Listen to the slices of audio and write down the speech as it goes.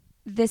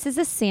This is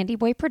a Sandy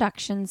Boy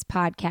Productions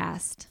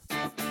podcast.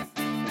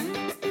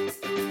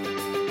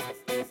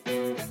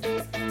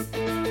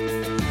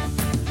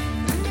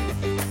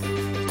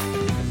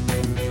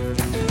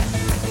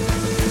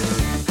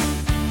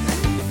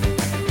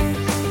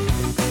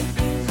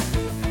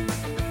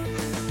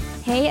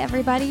 Hey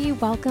everybody,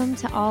 welcome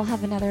to All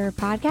Have Another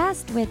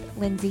podcast with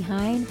Lindsay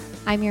Hine.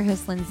 I'm your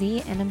host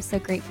Lindsay, and I'm so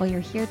grateful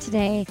you're here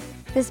today.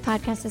 This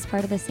podcast is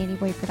part of the Sandy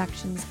Boy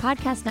Productions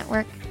podcast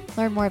network.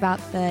 Learn more about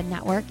the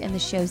network and the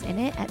shows in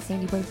it at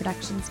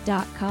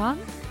sandyboyproductions.com.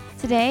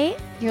 Today,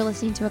 you're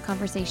listening to a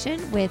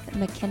conversation with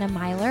McKenna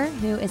Myler,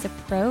 who is a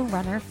pro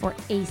runner for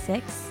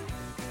ASICS.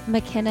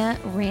 McKenna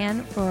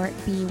ran for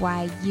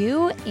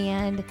BYU,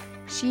 and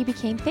she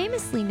became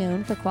famously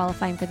known for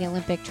qualifying for the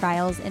Olympic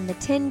trials in the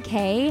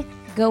 10K,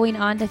 going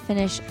on to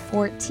finish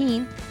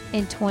 14th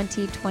in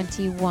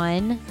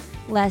 2021,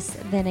 less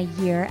than a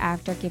year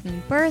after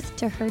giving birth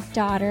to her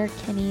daughter,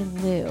 Kenny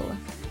Lou.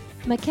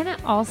 McKenna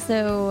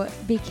also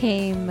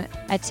became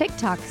a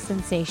TikTok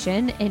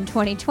sensation in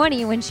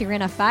 2020 when she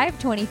ran a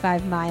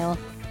 5:25 mile,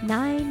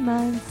 9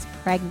 months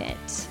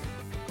pregnant.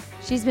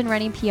 She's been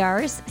running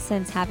PRs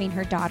since having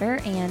her daughter,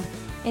 and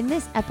in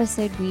this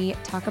episode, we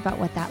talk about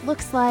what that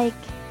looks like.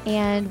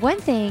 And one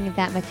thing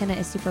that McKenna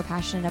is super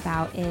passionate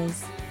about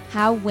is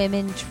how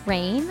women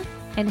train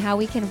and how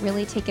we can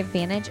really take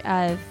advantage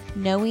of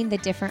knowing the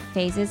different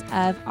phases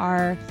of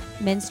our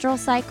menstrual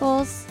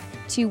cycles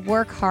to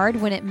work hard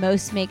when it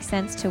most makes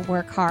sense to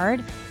work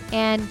hard,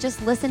 and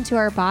just listen to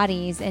our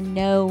bodies and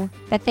know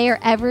that they are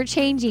ever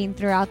changing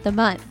throughout the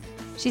month.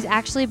 She's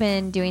actually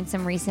been doing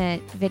some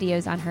recent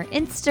videos on her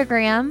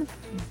Instagram,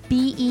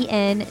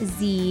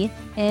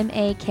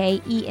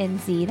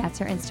 BenZMakenz, that's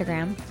her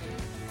Instagram,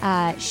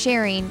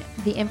 sharing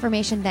the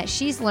information that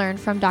she's learned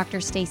from Dr.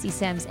 Stacy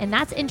Sims. And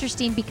that's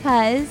interesting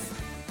because,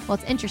 well,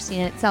 it's interesting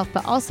in itself,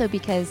 but also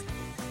because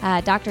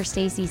Dr.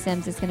 Stacy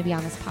Sims is going to be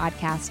on this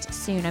podcast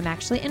soon. I'm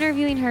actually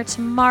interviewing her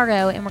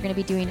tomorrow, and we're going to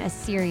be doing a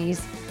series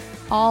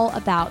all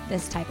about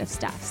this type of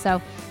stuff.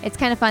 So it's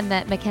kind of fun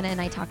that McKenna and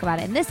I talk about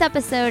it in this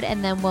episode,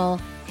 and then we'll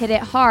hit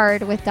it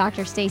hard with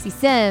Dr. Stacy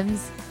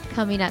Sims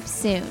coming up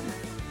soon.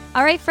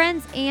 All right,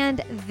 friends,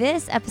 and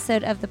this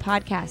episode of the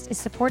podcast is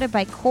supported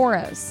by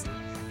Coros.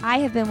 I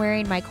have been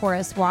wearing my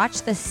Coros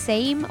watch, the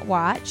same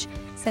watch,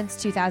 since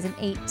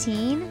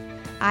 2018.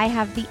 I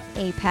have the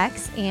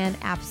Apex and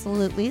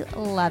absolutely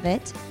love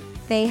it.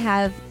 They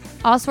have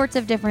all sorts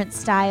of different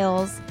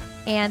styles,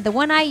 and the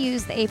one I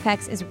use, the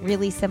Apex, is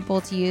really simple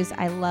to use.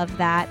 I love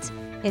that.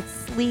 It's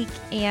sleek,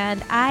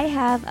 and I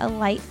have a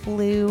light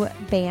blue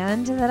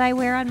band that I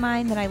wear on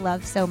mine that I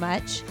love so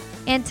much.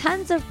 And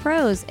tons of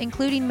pros,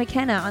 including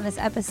McKenna on this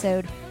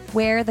episode,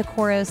 wear the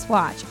Coros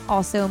watch.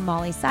 Also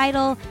Molly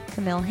Seidel,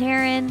 Camille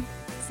Herron,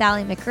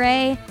 Sally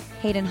McRae,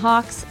 Hayden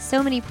Hawks.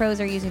 So many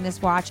pros are using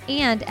this watch,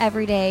 and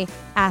everyday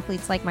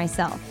athletes like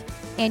myself.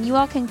 And you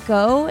all can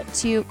go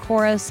to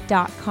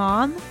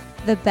Coros.com,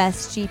 the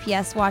best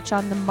GPS watch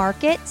on the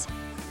market.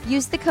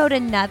 Use the code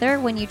ANOTHER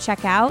when you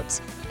check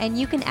out, and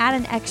you can add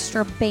an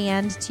extra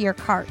band to your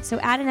cart. So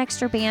add an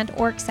extra band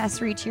or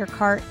accessory to your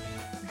cart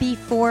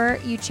before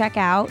you check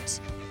out,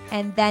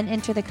 and then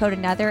enter the code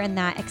ANOTHER, and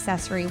that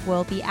accessory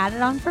will be added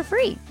on for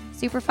free.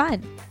 Super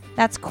fun.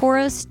 That's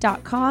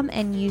Coros.com,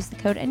 and use the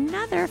code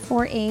ANOTHER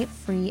for a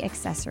free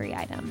accessory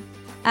item.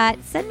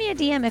 Send me a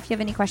DM if you have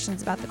any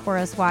questions about the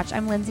Coros watch.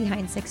 I'm Lindsay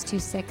Hine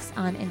 626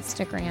 on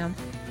Instagram.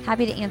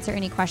 Happy to answer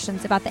any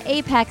questions about the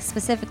Apex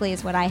specifically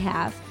is what I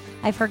have.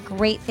 I've heard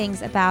great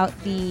things about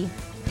the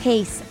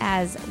Pace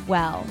as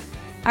well.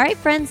 All right,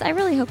 friends, I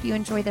really hope you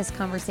enjoy this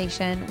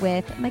conversation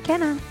with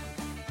McKenna.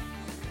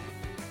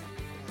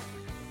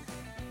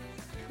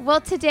 Well,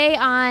 today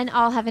on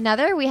All Have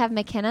Another, we have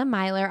McKenna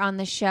Myler on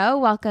the show.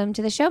 Welcome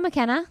to the show,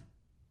 McKenna.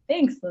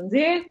 Thanks,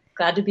 Lindsay.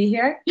 Glad to be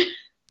here.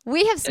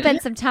 We have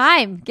spent some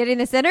time getting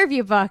this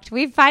interview booked.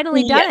 We've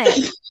finally done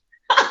it.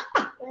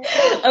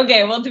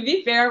 Okay, well, to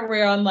be fair,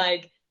 we're on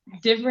like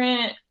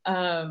different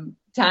time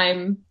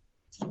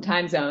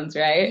zones,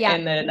 right? Yeah.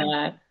 And then,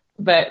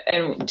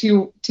 and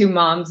two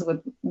moms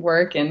with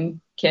work and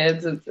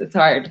kids, it's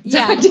hard. It's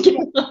hard to get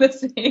on the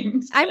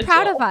same schedule. I'm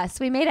proud of us.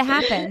 We made it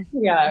happen.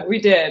 Yeah, we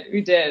did.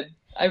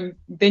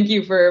 Thank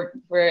you for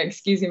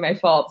excusing my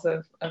faults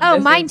of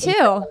mine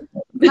too.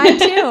 Mine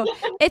too.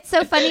 It's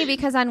so funny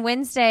because on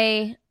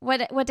Wednesday,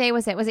 what day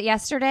was it? Was it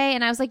yesterday?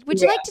 And I was like,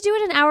 would you like to do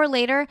it an hour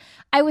later?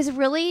 I was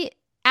really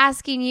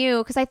asking you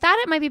because I thought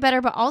it might be better,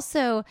 but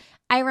also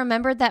I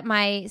remembered that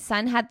my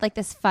son had like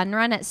this fun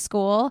run at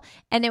school,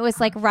 and it was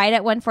like right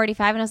at 1:45,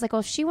 and I was like,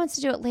 well, if she wants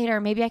to do it later,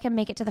 maybe I can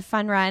make it to the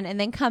fun run and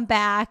then come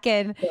back.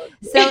 And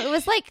so it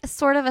was like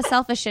sort of a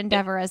selfish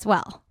endeavor as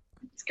well.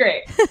 It's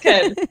great.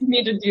 Good. You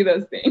need to do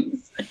those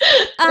things.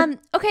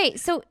 Okay,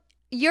 so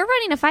you're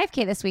running a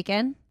 5K this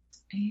weekend.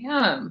 I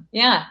am.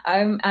 Yeah,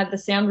 I'm at the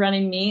Sound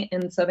Running Meet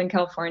in Southern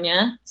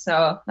California,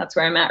 so that's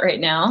where I'm at right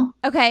now.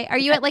 Okay, are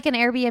you at like an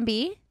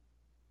Airbnb?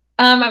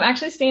 I'm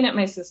actually staying at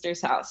my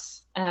sister's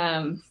house.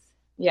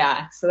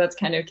 Yeah, so that's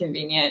kind of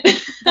convenient.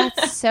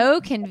 That's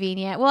so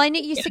convenient. Well, I know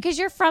you because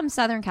you're from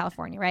Southern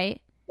California, right?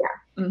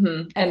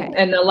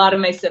 And a lot of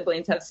my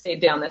siblings have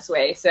stayed down this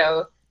way.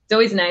 So it's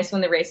always nice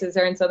when the races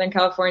are in Southern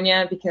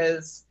California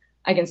because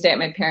I can stay at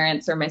my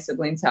parents' or my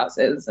siblings'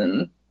 houses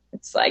and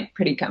it's like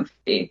pretty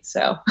comfy.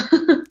 So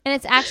And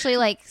it's actually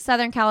like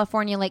Southern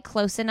California, like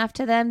close enough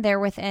to them. They're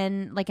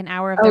within like an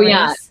hour of the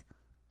race.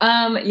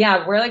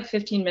 Yeah, we're like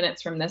 15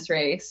 minutes from this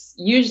race.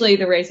 Usually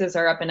the races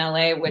are up in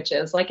LA, which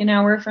is like an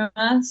hour from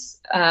us.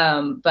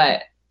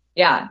 But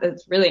yeah,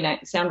 it's really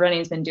nice. Sound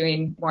Running's been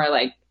doing more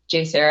like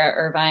JSerra,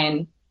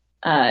 Irvine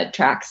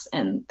tracks,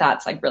 and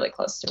that's like really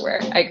close to where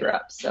I grew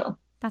up. So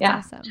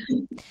that's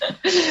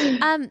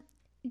awesome.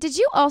 Did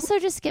you also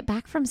just get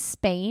back from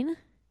Spain?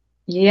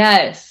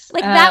 Yes.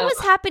 Like that was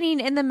happening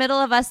in the middle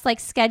of us like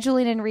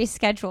scheduling and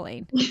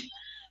rescheduling.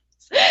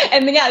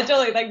 And yeah,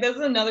 totally. Like this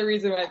is another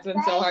reason why it's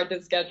been so hard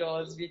to schedule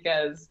is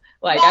because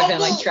like I've been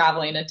like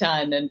traveling a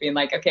ton and being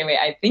like, okay, wait,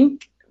 I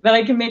think that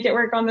I can make it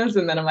work on this.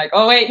 And then I'm like,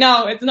 oh wait,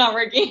 no, it's not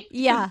working.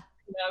 Yeah.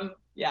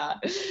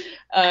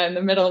 In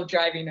the middle of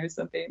driving or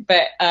something.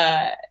 But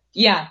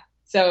yeah,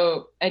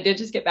 so I did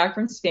just get back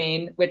from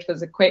Spain, which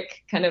was a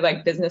quick kind of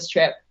like business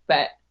trip,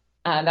 but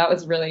that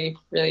was really,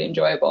 really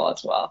enjoyable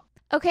as well.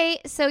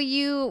 Okay, so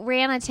you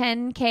ran a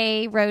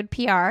 10K road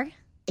PR.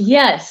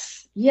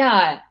 Yes.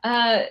 Yeah.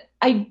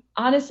 I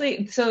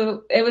honestly,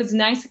 so it was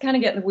nice to kind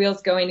of get the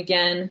wheels going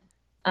again.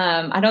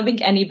 I don't think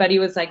anybody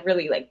was like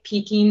really like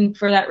peaking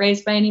for that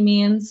race by any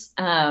means.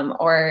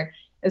 Or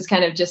it was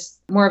kind of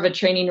just more of a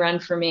training run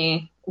for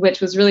me,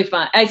 which was really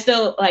fun. I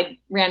still like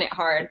ran it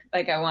hard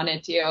like I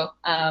wanted to.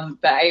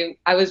 But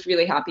I was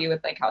really happy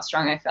with like how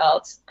strong I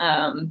felt.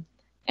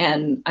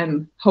 And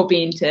I'm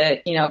hoping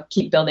to,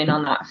 keep building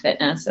on that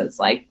fitness as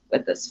like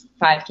with this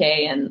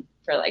 5K and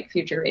for like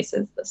future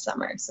races this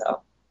summer.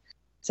 So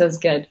it's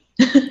good.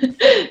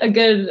 A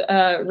good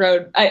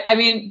road. I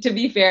mean, to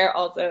be fair,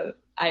 also,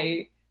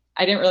 I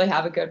didn't really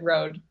have a good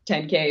road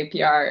 10K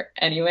PR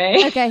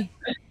anyway. Okay.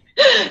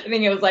 I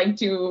think it was like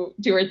 2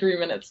 or 3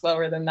 minutes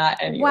slower than that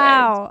anyway.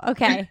 Wow.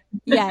 Okay.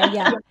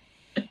 Yeah.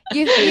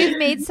 You've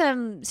made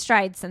some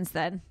strides since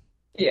then.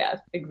 Yeah,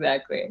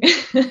 exactly.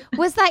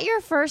 Was that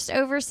your first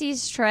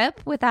overseas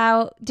trip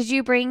did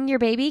you bring your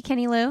baby,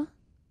 Kenny Lou?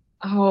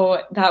 Oh,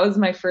 that was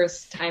my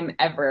first time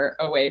ever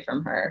away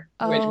from her,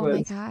 which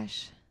was my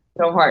gosh.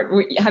 So hard.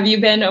 Have you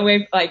been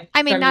away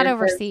I mean, not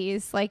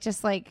overseas, like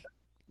just like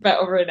but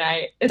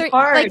overnight. It's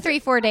hard. Like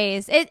 3-4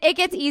 days. It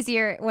gets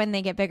easier when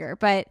they get bigger,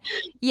 but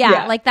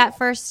yeah, like that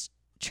first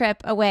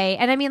trip away.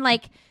 And I mean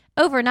like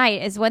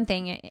overnight is one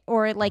thing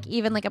or like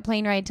even like a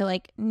plane ride to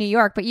like New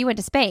York, but you went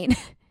to Spain.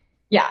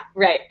 Yeah,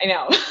 right. I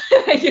know.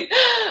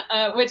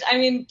 Which I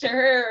mean, to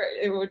her,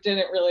 it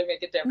didn't really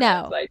make a difference.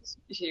 No. Like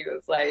she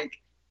was like,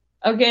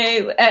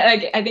 okay.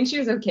 I think she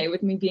was okay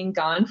with me being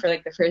gone for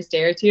like the first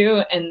day or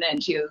two, and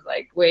then she was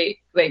like, wait,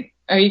 like,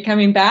 are you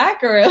coming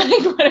back or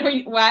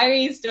like, why are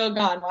you still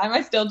gone? Why am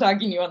I still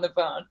talking to you on the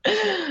phone?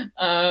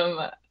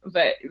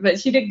 But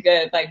she did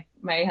good. Like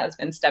my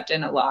husband stepped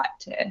in a lot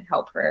to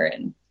help her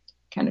and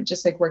kind of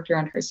just like worked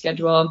around her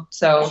schedule.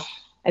 So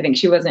I think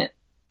she wasn't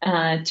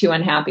too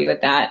unhappy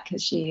with that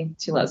because she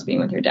loves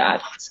being with her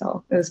dad.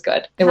 So it was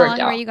good. It worked out.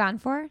 How long were you gone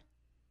for?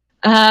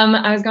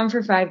 I was gone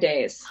for 5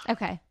 days.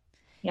 Okay.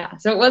 Yeah.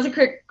 So it was a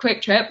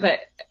quick trip,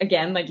 but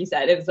again, like you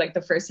said, it was like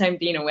the first time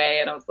being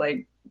away, and I was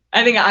like,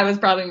 I think I was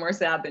probably more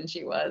sad than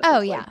she was. Oh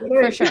yeah,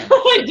 for sure.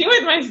 What do I do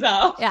with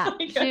myself? Yeah,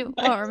 she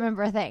won't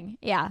remember a thing.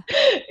 Yeah.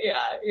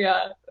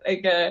 Yeah.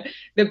 Like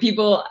the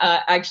people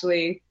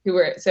actually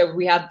so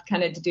we had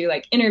kind of to do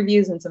like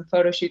interviews and some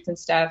photo shoots and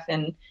stuff,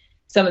 and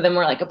some of them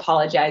were like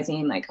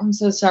apologizing, like, I'm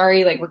so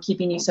sorry, like we're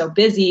keeping you so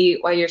busy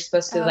while you're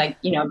supposed to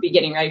like, be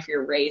getting ready for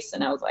your race.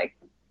 And I was like,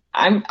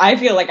 I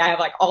feel like I have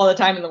like all the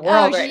time in the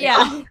world right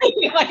now.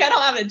 Like I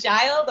don't have a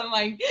child. I'm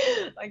like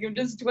I'm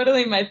just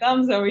twiddling my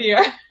thumbs over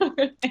here.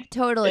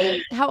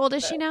 Totally. How old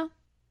is she now?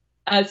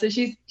 So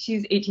she's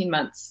 18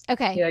 months.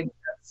 Okay. Like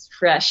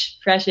fresh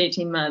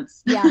 18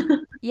 months.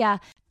 Yeah.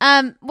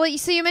 Well,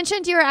 so you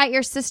mentioned you were at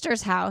your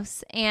sister's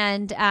house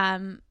and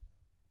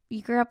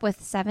you grew up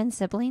with 7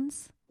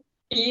 siblings?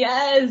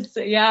 Yes.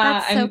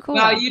 Yeah. That's so cool.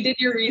 Wow, you did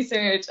your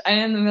research. I'm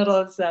in the middle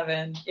of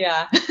 7.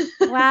 Yeah.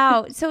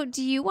 Wow. So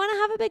do you want to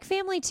have a big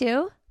family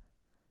too?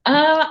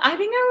 I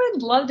think I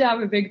would love to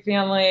have a big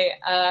family.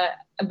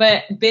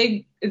 But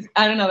big is,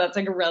 I don't know, that's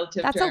like a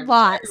relative term. That's a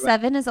lot.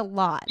 7 is a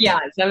lot. Yeah.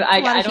 So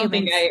I don't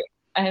think I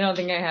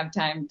have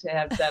time to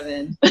have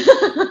 7.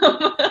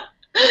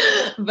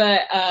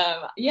 But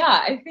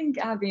yeah, I think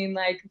having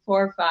like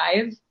 4 or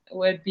 5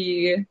 would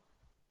be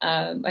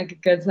like a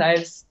good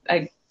size.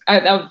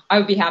 I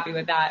would be happy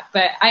with that,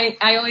 but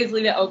I always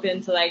leave it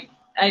open to like,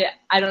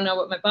 I don't know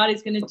what my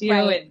body's going to do.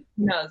 Right. And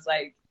who knows,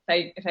 like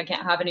if I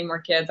can't have any more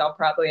kids, I'll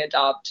probably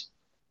adopt.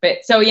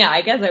 But so, yeah,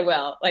 I guess I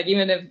will. Like,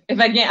 even if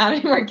I can't have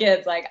any more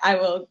kids, like I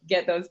will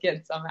get those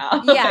kids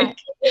somehow. Yeah.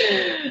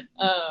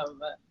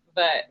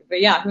 But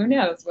yeah, who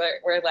knows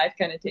where life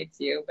kind of takes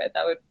you, but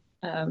that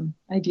would,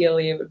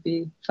 ideally it would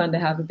be fun to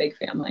have a big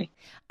family.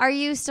 Are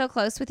you still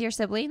close with your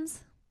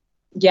siblings?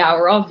 Yeah,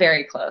 we're all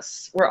very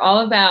close. We're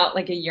all about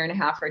like a year and a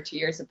half or 2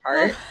 years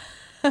apart.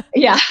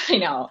 Yeah, I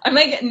know. I'm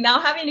like, now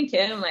having a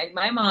kid, I'm like,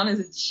 my mom is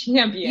a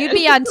You'd champion.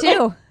 be on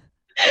too.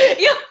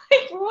 Yeah,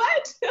 like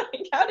what?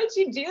 Like, how did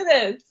she do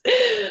this?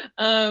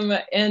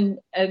 And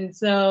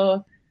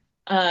so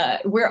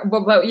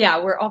but yeah,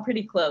 we're all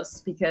pretty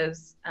close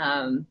because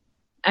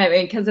I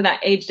mean, because of that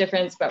age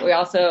difference, but we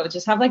also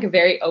just have like a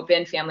very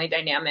open family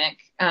dynamic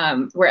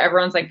where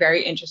everyone's like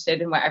very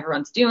interested in what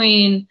everyone's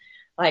doing.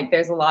 Like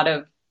there's a lot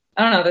of,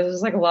 I don't know, there's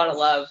just like a lot of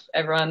love.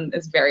 Everyone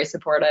is very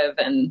supportive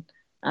and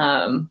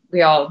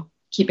we all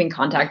keep in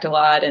contact a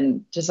lot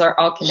and just are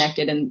all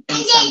connected in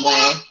some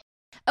way.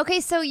 Okay,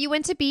 so you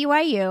went to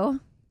BYU.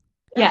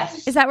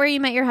 Yes. Is that where you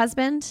met your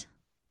husband?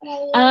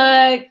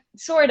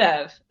 Sort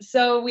of.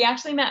 So we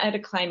actually met at a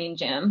climbing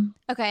gym.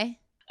 Okay.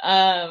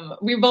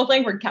 We both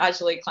like were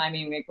casually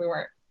climbing. Like we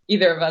weren't,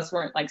 either of us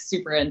weren't like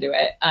super into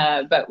it.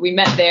 But we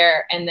met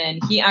there, and then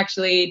he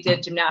actually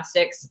did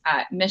gymnastics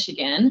at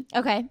Michigan.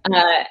 Okay.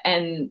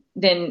 And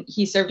then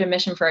he served a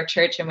mission for our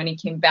church, and when he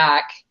came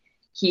back,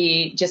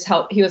 he just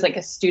helped. He was like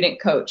a student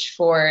coach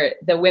for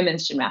the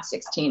women's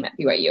gymnastics team at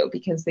BYU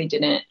because they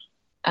don't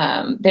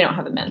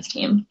have a men's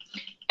team,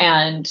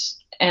 and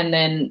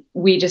then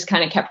we just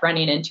kind of kept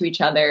running into each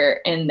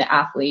other in the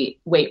athlete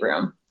weight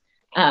room.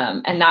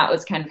 And that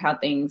was kind of how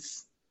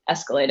things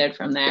escalated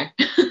from there.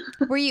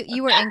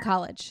 You were in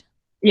college?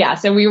 Yeah.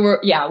 So we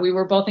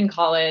were both in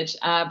college,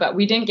 but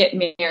we didn't get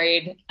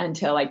married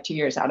until like 2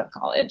 years out of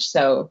college.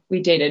 So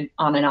we dated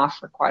on and off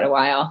for quite a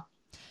while.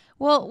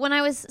 Well, when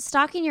I was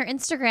stalking your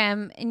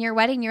Instagram in your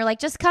wedding, you're like,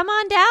 just come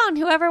on down,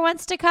 whoever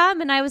wants to come.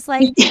 And I was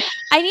like,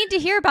 I need to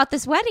hear about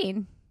this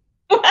wedding.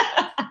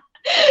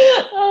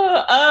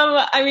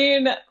 I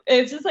mean,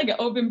 it's just like an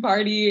open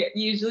party.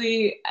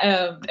 Usually,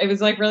 it was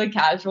like really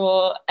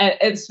casual,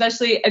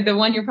 especially the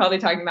one you're probably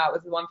talking about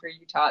was the one for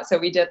Utah. So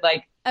we did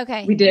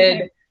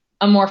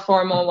a more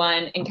formal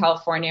one in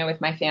California with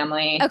my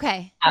family.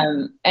 Okay.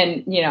 And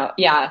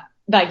yeah,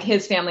 like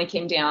his family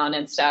came down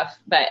and stuff,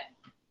 but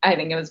I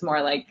think it was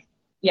more like,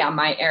 yeah,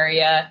 my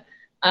area.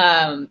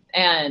 And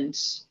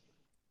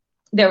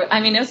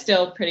it was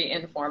still pretty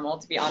informal,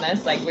 to be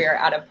honest. Like we were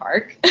at a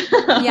park.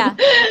 Yeah.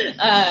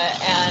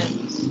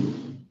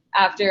 And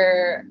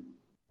after,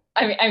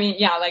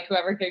 yeah, like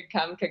whoever could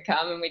come.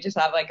 And we just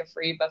have like a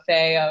free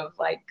buffet of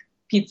like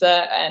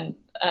pizza and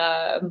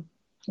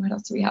what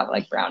else do we have?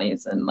 Like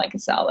brownies and like a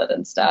salad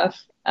and stuff,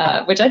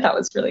 which I thought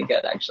was really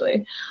good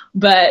actually.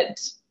 But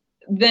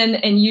then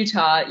in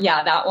Utah,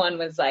 yeah, that one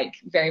was like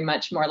very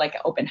much more like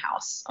an open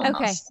house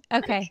almost.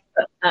 Okay.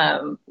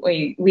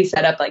 We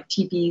set up like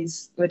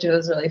teepees, which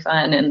was really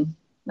fun. And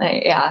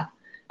I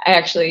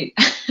actually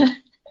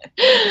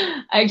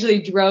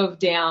drove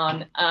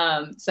down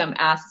some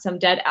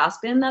dead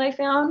aspen that I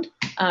found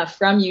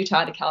from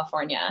Utah to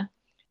California.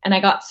 And I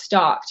got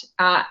stalked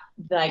at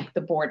like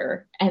the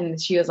border,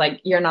 and she was like,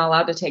 "You're not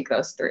allowed to take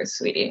those through,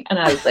 sweetie." And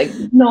I was like,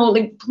 "No,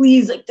 like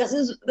please, like this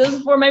is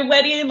for my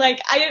wedding.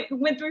 Like I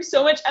went through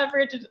so much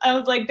effort. I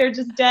was like, they're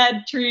just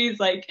dead trees.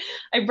 Like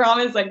I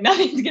promise, like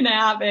nothing's gonna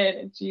happen."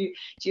 And she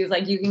was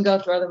like, "You can go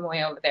throw them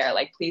away over there.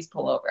 Like please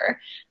pull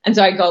over." And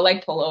so I go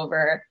like pull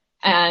over,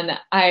 and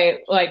I'm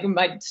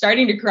like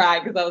starting to cry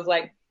because I was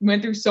like,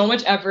 went through so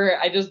much effort.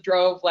 I just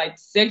drove like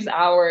 6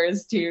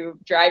 hours to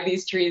drive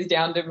these trees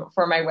down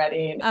for my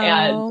wedding.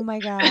 Oh my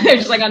God. They're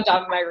just like on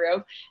top of my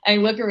roof.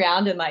 And I look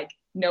around and like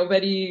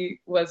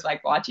nobody was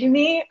like watching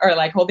me or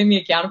like holding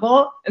me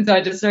accountable. And so I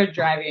just started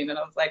driving and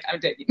I was like, I'm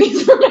taking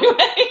these for my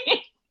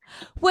wedding.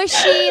 Was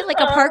she like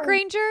a park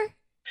ranger?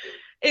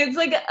 It's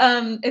like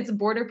it's a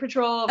border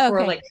patrol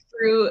for like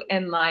fruit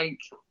and like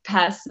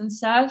pests and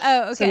stuff.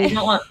 Oh, okay. So you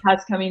don't want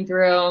pests coming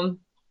through.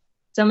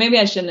 So maybe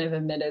I shouldn't have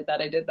admitted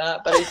that I did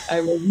that, but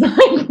I was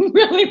like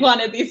really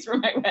wanted these for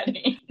my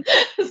wedding.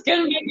 It's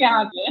gonna make it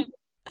happen.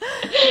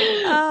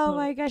 Oh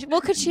my gosh. Well,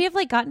 could she have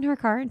like gotten in her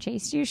car and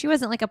chased you? She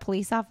wasn't like a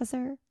police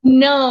officer.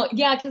 No,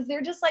 yeah, because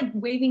they're just like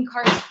waving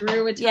cars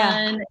through a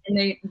ton,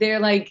 and they're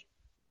like,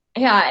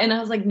 yeah. And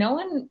I was like, no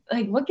one,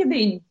 like, what could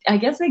they? I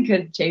guess they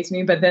could chase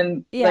me, but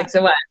then like,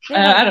 so what?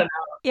 I don't know.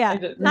 Yeah,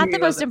 not the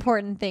most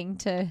important thing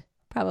to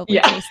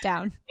probably chase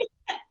down.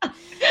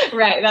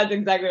 Right, that's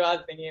exactly what I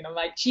was thinking. I'm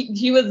like,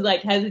 she was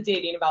like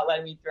hesitating about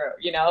letting me through,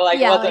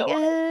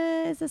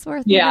 is this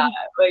worth it? Yeah,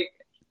 like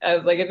I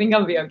was like, I think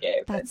I'll be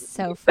okay. That's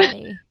so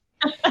funny.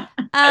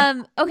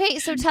 Okay,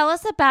 so tell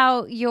us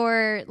about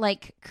your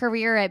like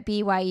career at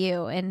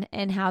BYU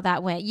and how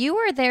that went. You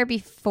were there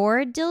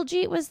before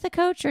Diljeet was the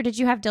coach, or did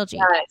you have Diljeet?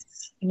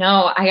 Yes.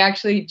 No, I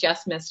actually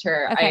just missed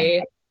her.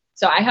 Okay.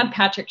 So I had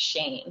Patrick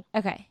Shane.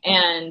 Okay.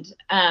 And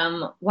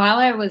while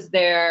I was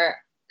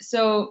there,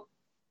 so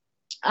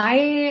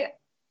I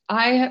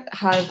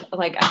have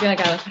like, I feel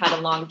like I've had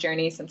a long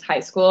journey since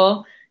high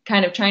school,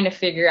 kind of trying to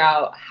figure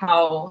out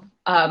how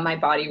my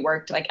body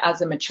worked like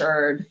as a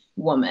matured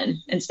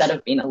woman instead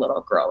of being a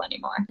little girl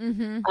anymore.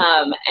 Mm-hmm.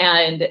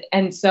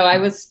 And so I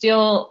was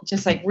still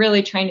just like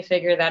really trying to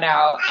figure that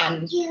out,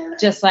 and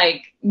just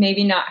like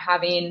maybe not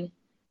having,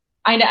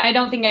 I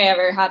don't think I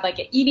ever had like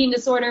an eating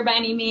disorder by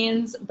any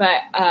means,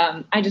 but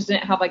I just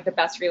didn't have like the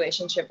best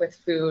relationship with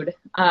food.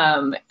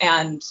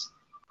 And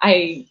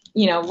I,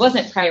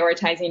 wasn't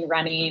prioritizing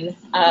running,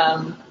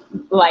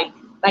 like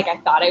I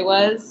thought I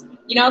was.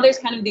 There's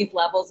kind of these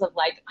levels of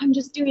like, I'm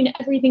just doing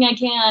everything I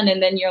can.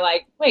 And then you're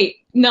like, wait,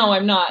 no,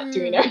 I'm not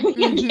doing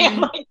everything I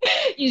can. Like,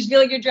 you just feel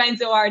like you're trying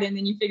so hard, and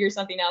then you figure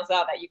something else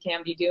out that you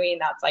can be doing.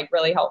 That's like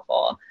really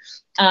helpful.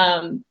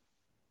 And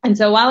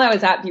so while I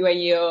was at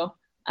BYU,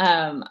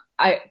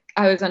 I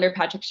was under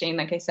Patrick Shane,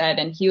 like I said,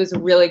 and he was a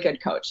really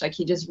good coach. Like,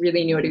 he just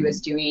really knew what he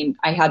was doing.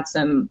 I had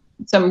some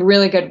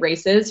really good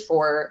races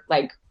for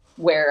like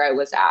where I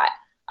was at,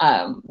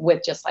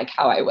 with just like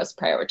how I was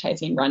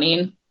prioritizing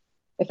running,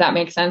 if that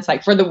makes sense.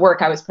 Like, for the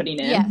work I was putting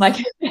in, yes. Like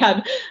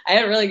I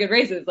had really good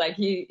races. Like,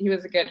 he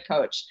was a good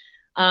coach.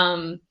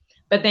 But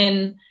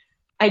then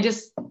I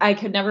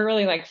could never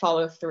really like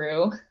follow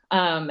through.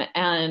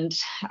 And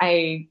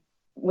I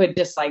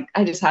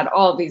just had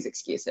all of these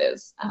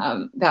excuses,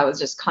 that was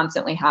just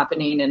constantly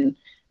happening. And,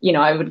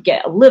 I would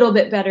get a little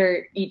bit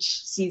better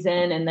each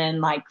season and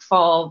then like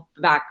fall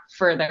back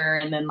further,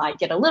 and then like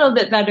get a little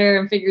bit better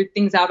and figure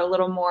things out a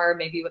little more,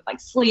 maybe with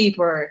like sleep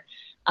or,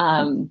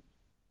 or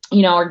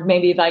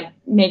maybe like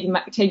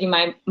taking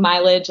my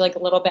mileage like a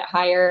little bit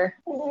higher.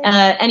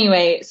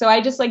 Anyway, so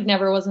I just like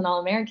never was an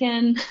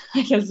All-American,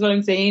 I guess is what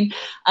I'm saying.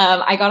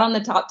 I got on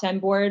the top 10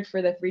 board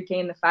for the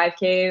 3K and the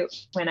 5K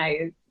when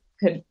I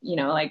could,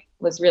 like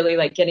was really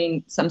like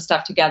getting some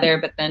stuff together,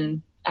 but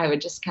then I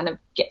would just kind of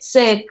get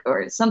sick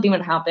or something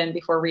would happen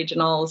before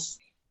regionals.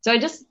 So I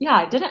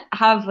didn't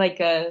have like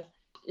a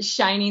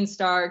shining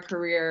star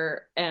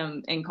career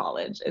in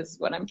college is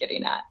what I'm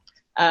getting at.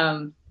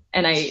 And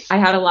I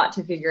had a lot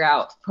to figure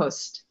out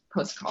post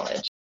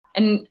college.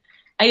 And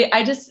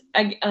I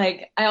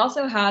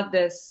also had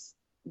this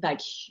like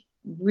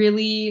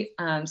really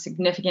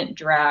significant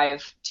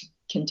drive to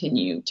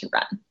continue to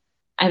run.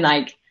 And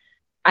like,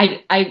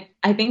 I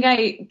think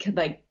I could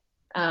like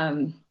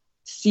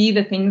see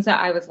the things that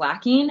I was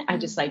lacking. I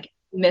just like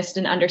missed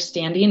an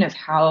understanding of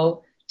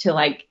how to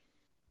like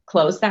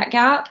close that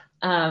gap.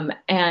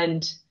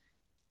 And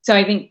so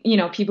I think,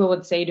 people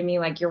would say to me,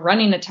 like, you're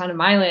running a ton of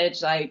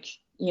mileage, like,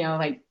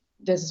 like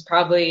this is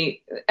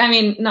probably, I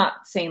mean,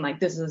 not saying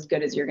like this is as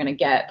good as you're going to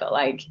get, but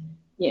like,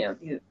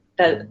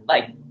 that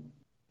like,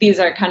 these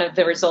are kind of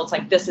the results,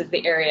 like this is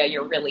the area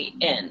you're really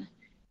in.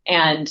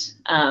 And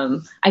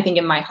I think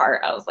in my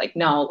heart, I was like,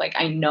 no, like,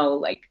 I know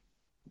like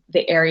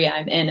the area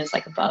I'm in is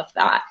like above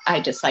that. I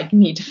just like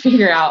need to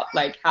figure out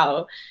like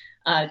how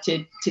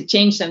to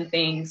change some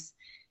things.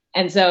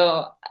 And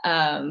so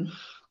I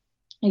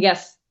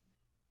guess,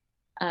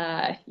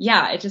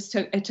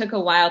 it took a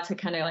while to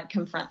kind of like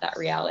confront that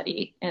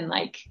reality and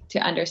like to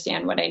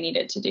understand what I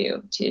needed to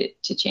do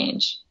to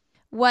change.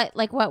 What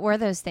were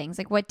those things?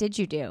 Like, what did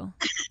you do?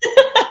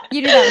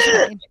 You knew that was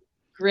coming.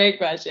 Great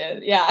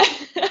question. Yeah.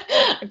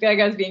 I feel like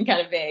I was being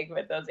kind of vague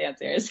with those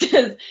answers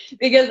because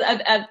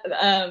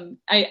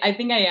I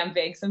think I am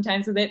vague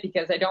sometimes with it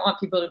because I don't want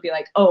people to be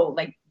like, oh,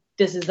 like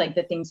this is like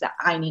the things that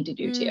I need to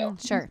do too.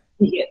 Sure.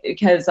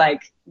 Because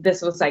like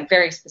this was like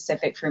very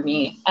specific for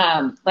me.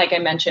 Like I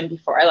mentioned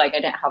before, like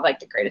I didn't have like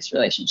the greatest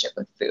relationship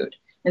with food.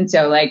 And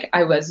so like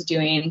I was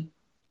doing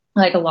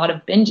like a lot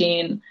of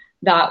binging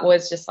that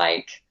was just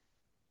like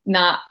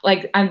not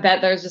like, I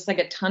bet there's just like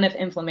a ton of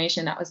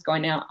inflammation that was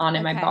going on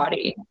in my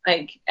body.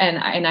 Like, and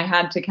I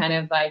had to kind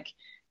of like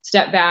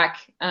step back,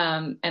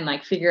 and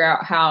like figure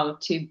out how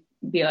to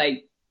be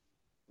like,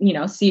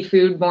 see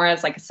food more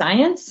as like a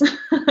science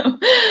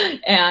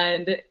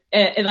and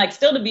like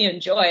still to be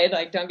enjoyed.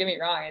 Like, don't get me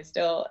wrong. I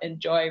still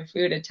enjoy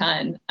food a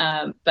ton.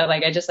 But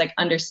like, I just like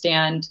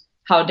understand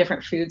how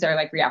different foods are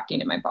like reacting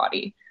in my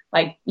body.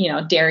 Like,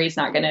 dairy's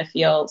not going to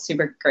feel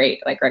super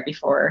great, like right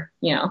before,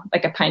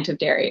 like a pint of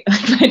dairy,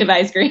 like a pint of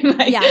ice cream,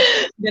 like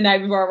the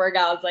night before a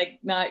workout is like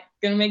not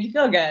going to make you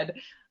feel good.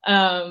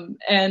 And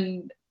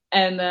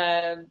then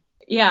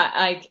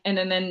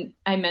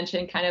I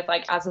mentioned kind of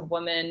like as a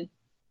woman,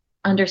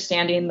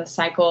 understanding the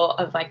cycle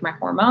of like my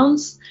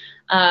hormones.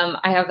 I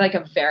have like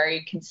a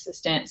very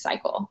consistent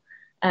cycle.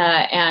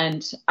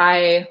 And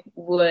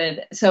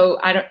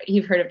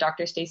you've heard of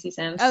Dr. Stacy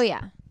Sims? Oh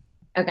yeah.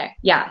 Okay.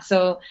 Yeah.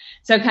 So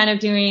kind of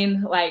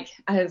doing like,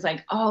 I was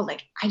like, oh,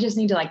 like I just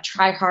need to like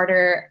try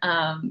harder.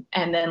 And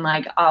then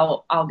like,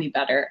 I'll be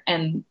better.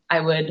 And I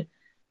would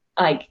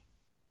like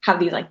have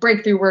these like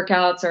breakthrough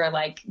workouts or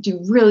like do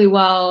really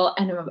well.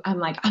 And I'm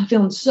like, I'm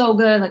feeling so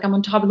good. Like I'm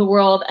on top of the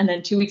world. And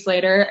then 2 weeks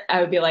later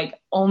I would be like,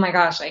 oh my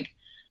gosh, like,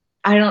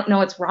 I don't know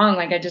what's wrong.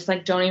 Like, I just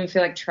like, don't even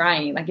feel like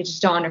trying. Like, I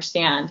just don't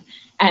understand.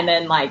 And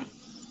then like,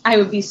 I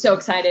would be so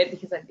excited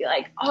because I'd be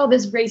like, oh,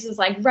 this race is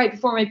like right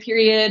before my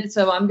period.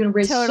 So I'm going to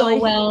race so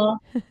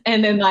well.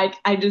 And then like,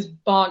 I just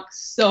bonk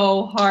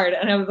so hard.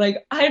 And I was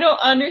like, I don't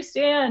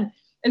understand.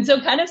 And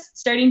so kind of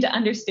starting to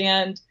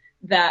understand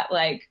that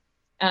like,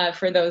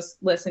 for those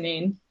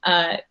listening,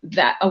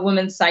 that a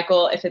woman's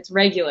cycle, if it's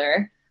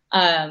regular,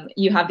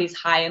 you have these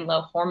high and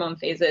low hormone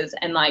phases.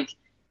 And like,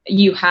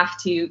 you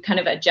have to kind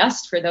of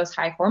adjust for those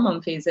high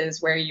hormone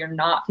phases where you're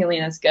not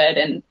feeling as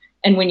good.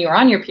 And when you're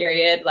on your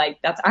period, like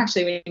that's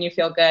actually when you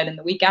feel good. And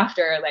the week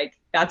after, like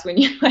that's when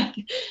you like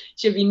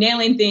should be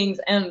nailing things.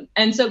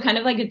 And so kind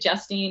of like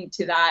adjusting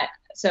to that.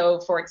 So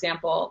for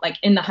example, like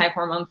in the high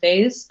hormone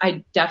phase,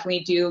 I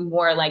definitely do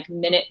more like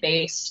minute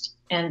based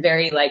and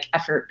very like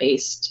effort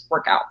based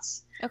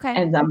workouts. Okay.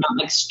 And I'm not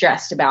like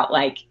stressed about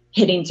like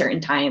hitting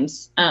certain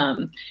times.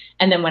 And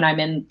then when I'm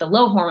in the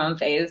low hormone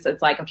phase,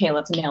 it's like, okay,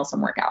 let's nail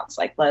some workouts.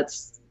 Like,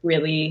 let's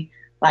really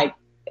like,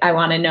 I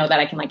want to know that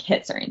I can like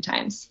hit certain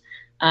times.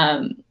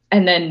 And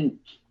then,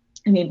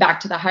 I mean, back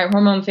to the high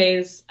hormone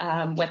phase,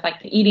 with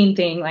like the eating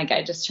thing, like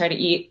I just try to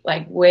eat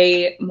like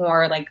way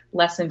more, like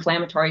less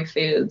inflammatory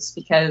foods,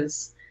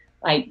 because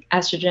like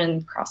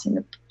estrogen crossing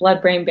the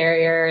blood-brain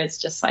barrier is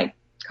just like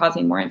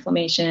causing more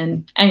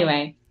inflammation.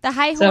 Anyway. The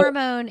high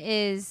hormone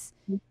is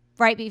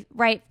right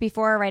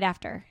before or right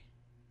after?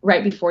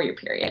 Right before your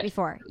period. Right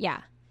before,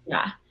 yeah.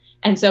 Yeah.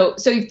 And so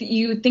if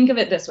you think of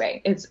it this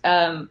way, it's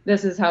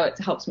this is how it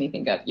helps me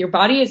think of. Your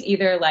body is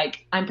either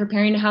like, I'm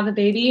preparing to have a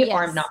baby, yes,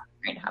 or I'm not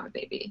preparing to have a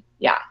baby.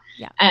 Yeah.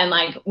 Yeah. And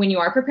like when you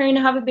are preparing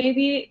to have a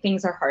baby,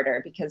 things are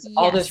harder because yes,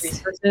 all those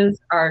resources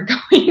are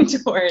going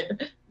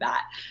toward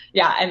that.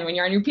 Yeah. And when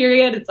you're on your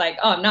period, it's like,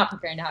 oh, I'm not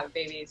preparing to have a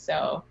baby.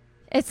 So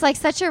it's like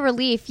such a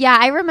relief. Yeah.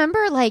 I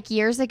remember like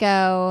years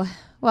ago,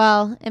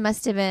 well, it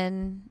must have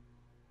been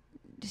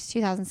just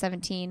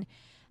 2017.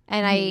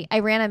 And I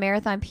ran a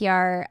marathon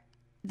PR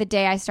the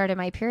day I started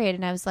my period,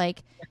 and I was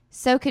like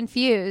so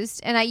confused.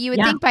 And you would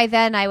think by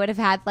then I would have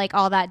had like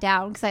all that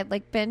down, because I'd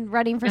like been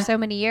running for so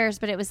many years,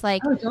 but it was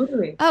like, oh,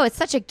 totally. Oh, it's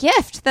such a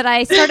gift that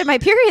I started my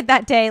period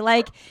that day.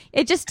 Like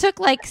it just took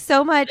like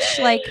so much,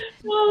 like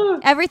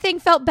everything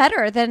felt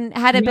better than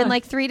had it been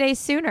like 3 days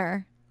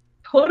sooner.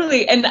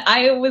 Totally. And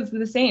I was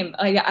the same.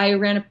 Like I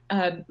ran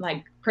a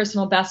like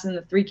personal best in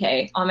the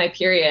 3K on my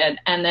period.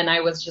 And then I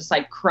was just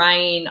like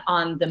crying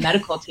on the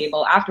medical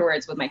table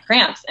afterwards with my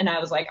cramps. And I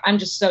was like, I'm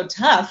just so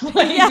tough.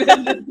 Like,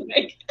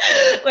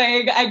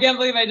 like I can't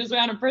believe I just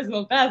ran a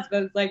personal best.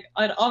 But it's like,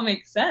 it all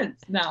makes sense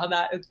now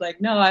that it's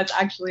like, no, it's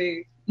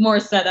actually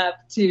more set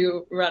up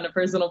to run a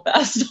personal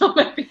best on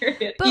my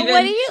period. But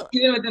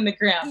even within the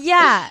cramps.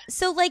 Yeah.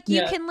 So like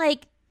you can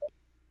like,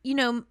 you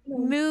know,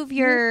 move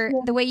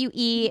the way you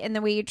eat and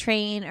the way you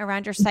train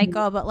around your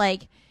cycle, but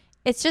like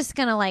it's just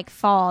gonna like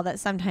fall that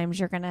sometimes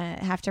you're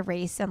gonna have to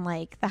race in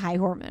like the high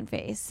hormone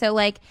phase. So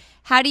like,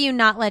 how do you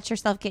not let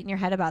yourself get in your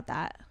head about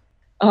that?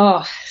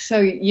 Oh, so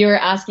you're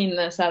asking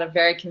this at a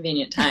very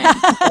convenient time.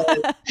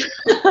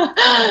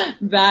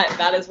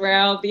 that is where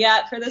I'll be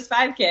at for this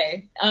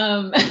 5K.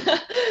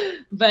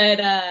 But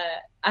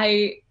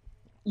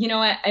you know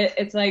what,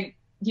 it's like,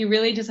 you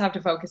really just have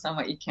to focus on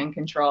what you can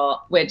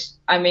control, which,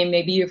 I mean,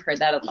 maybe you've heard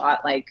that a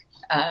lot, like,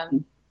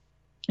 and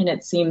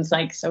it seems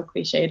like so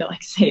cliche to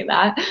like say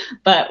that,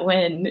 but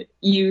when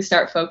you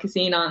start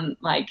focusing on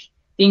like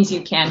things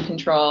you can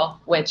control,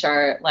 which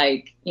are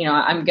like, you know,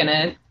 I'm going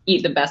to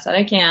eat the best that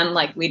I can,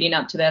 like leading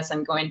up to this,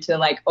 I'm going to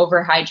like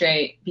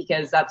overhydrate,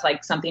 because that's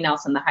like something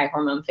else in the high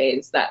hormone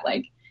phase that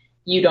like,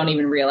 you don't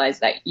even realize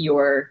that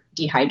you're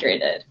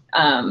dehydrated,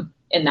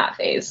 in that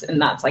phase.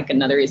 And that's like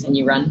another reason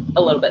you run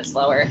a little bit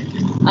slower.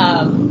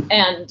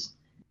 And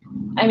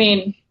I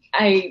mean,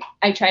 I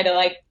try to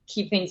like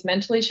keep things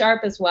mentally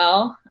sharp as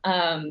well.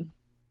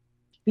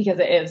 Because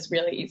it is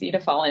really easy to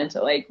fall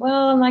into like,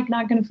 well, I'm like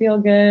not going to feel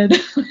good.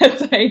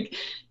 It's like,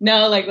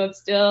 no, like let's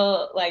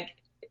still like,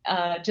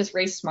 just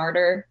race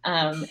smarter.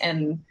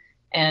 And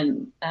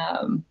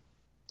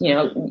you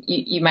know,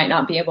 you might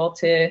not be able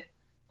to,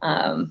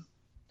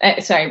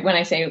 sorry, when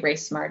I say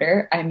race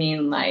smarter, I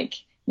mean like,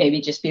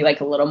 maybe just be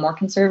like a little more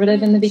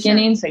conservative in the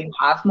beginning. Sure. So you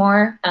have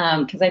more,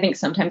 cause I think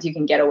sometimes you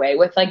can get away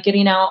with like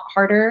getting out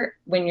harder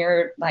when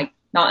you're like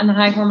not in the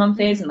high hormone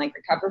phase and like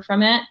recover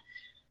from it.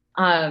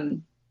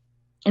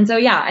 And so,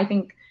 yeah, I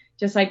think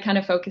just like kind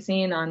of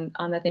focusing on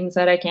the things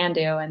that I can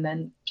do, and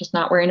then just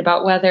not worrying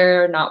about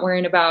weather, not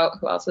worrying about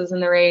who else is in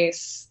the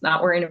race,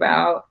 not worrying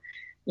about,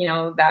 you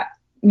know, that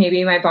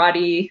maybe my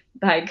body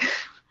like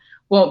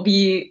won't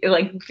be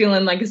like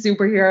feeling like a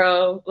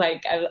superhero.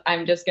 Like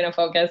I'm just going to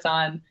focus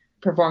on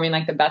performing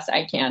like the best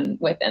I can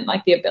within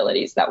like the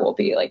abilities that will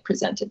be like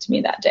presented to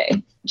me that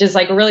day. Just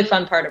like a really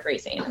fun part of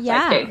racing. It's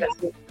yeah. Like,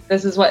 okay,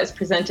 this is what is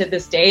presented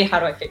this day. How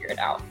do I figure it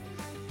out?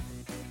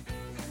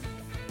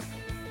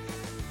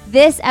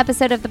 This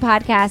episode of the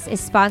podcast is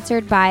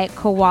sponsored by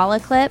Koala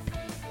Clip.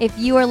 If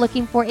you are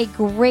looking for a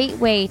great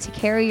way to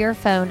carry your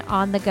phone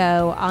on the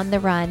go, on the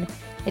run,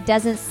 it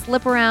doesn't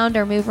slip around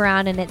or move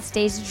around, and it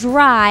stays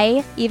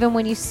dry even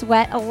when you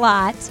sweat a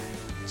lot,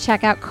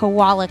 check out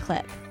Koala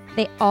Clip.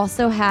 They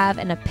also have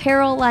an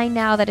apparel line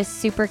now that is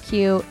super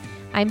cute.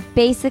 I'm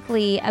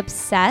basically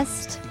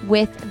obsessed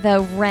with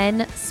the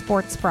Ren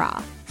sports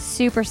bra.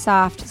 Super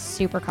soft,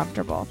 super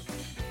comfortable.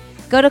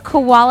 Go to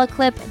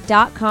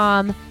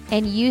koalaclip.com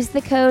and use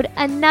the code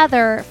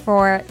ANOTHER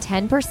for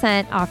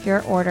 10% off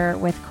your order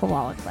with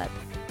Koala Clip.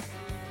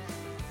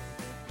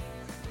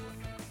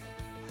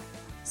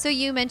 So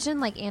you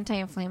mentioned like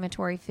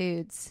anti-inflammatory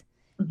foods.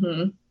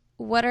 Mm-hmm.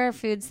 What are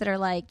foods that are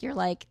like, you're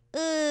like,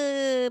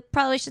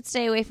 probably should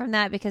stay away from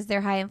that because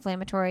they're high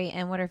inflammatory?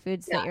 And what are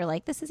foods that you're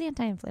like, this is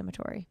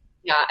anti-inflammatory?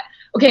 Yeah.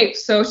 Okay.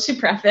 So to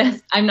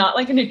preface, I'm not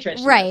like a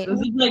nutritionist. Right.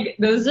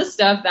 This is just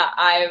stuff that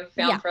I've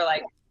Yeah. found for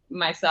like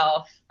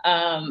myself.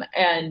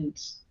 And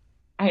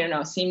I don't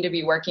know, seem to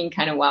be working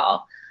kind of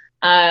well.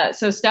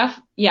 So stuff,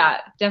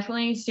 yeah,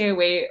 definitely stay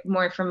away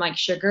more from like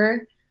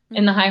sugar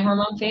in the high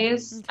hormone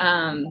phase.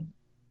 Okay.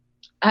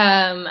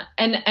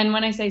 And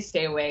when I say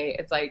stay away,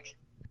 it's like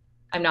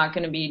I'm not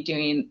going to be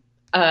doing,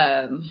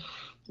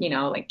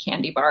 like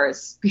candy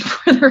bars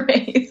before the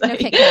race.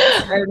 Like, Okay.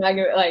 I'm not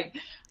gonna, like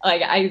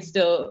I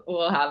still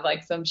will have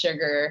like some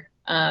sugar,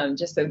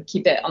 just to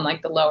keep it on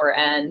like the lower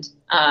end.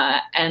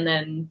 And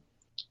then,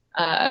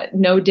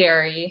 no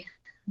dairy.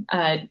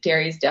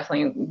 Dairy is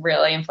definitely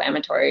really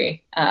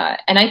inflammatory.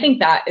 And I think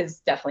that is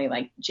definitely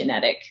like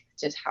genetic,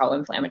 just how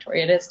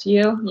inflammatory it is to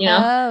you, you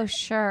know? Oh,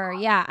 sure.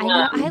 Yeah. I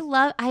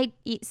know. I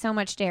eat so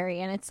much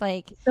dairy and it's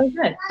like, So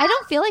good. I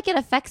don't feel like it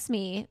affects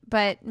me,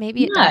 but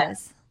maybe it Yeah.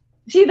 does.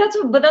 See, that's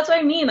what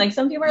I mean. Like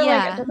some people are like, it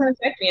Yeah. doesn't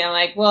affect me. I'm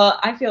like, well,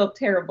 I feel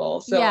terrible.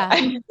 So Yeah.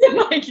 I'm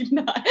like,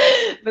 not.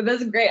 But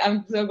that's great.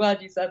 I'm so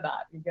glad you said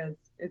that because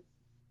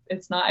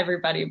it's not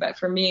everybody, but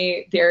for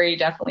me, dairy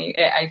definitely,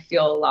 I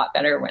feel a lot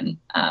better when,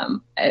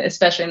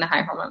 especially in the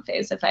high hormone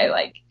phase, if I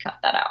like cut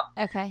that out.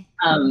 Okay.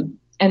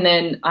 And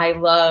then I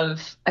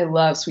love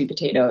sweet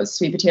potatoes.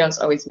 Sweet potatoes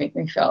always make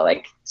me feel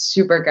like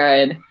super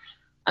good.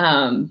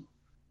 And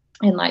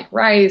like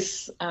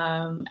rice,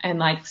 and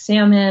like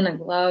salmon. I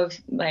love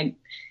like,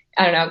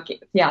 I don't know,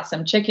 yeah,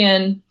 some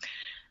chicken.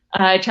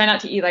 I try not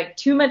to eat like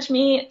too much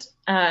meat,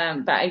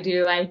 but I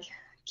do like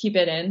keep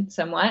it in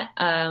somewhat.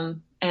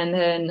 And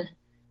then,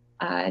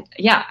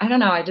 yeah, I don't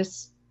know.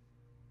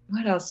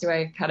 What else do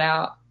I cut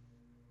out?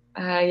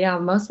 Yeah,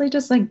 mostly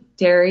just like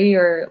dairy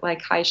or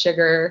like high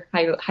sugar,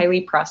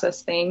 highly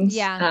processed things.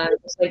 Yeah.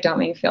 Just like don't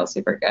make me feel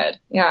super good.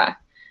 Yeah.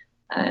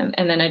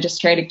 And then I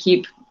just try to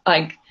keep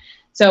like,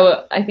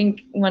 so I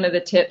think one of the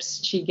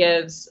tips she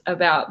gives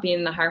about being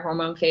in the high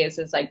hormone phase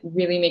is like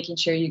really making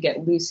sure you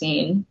get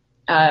leucine,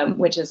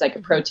 which is like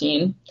a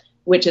protein,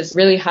 which is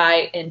really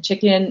high in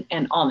chicken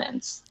and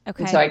almonds.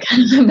 Okay. And so I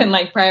kind of have been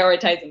like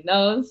prioritizing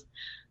those.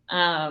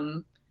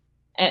 And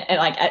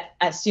like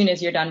as soon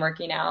as you're done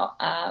working out,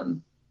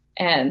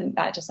 and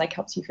that just like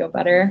helps you feel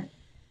better.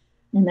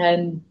 And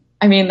then,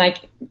 I mean,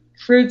 like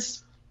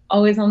fruits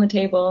always on the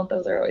table.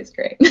 Those are always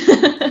great.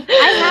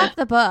 I have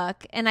the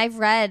book and I've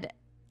read,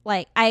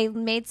 like, I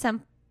made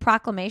some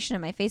proclamation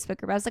in my Facebook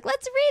group. I was like,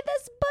 let's read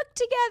this book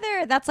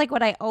together. That's like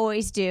what I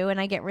always do. And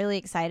I get really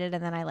excited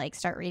and then I like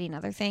start reading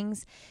other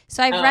things.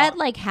 So I've read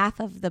like half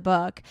of the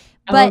book,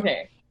 but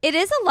it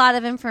is a lot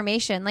of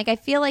information. Like, I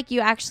feel like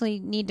you actually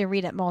need to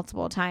read it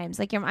multiple times.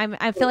 Like,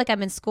 I feel like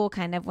I'm in school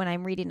kind of when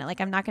I'm reading it.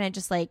 Like, I'm not going to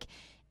just like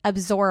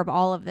absorb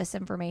all of this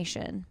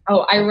information.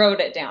 Oh, I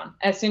wrote it down.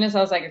 As soon as I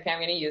was like, okay, I'm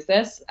going to use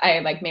this, I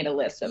like made a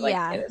list of like,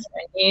 okay, this is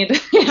what I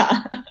need.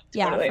 Yeah.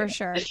 Yeah, for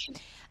sure.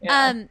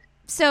 Yeah.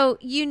 So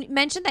you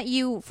mentioned that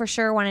you for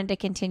sure wanted to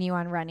continue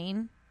on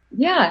running.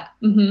 Yeah.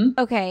 Mm-hmm.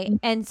 Okay.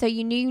 And so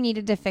you knew you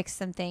needed to fix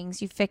some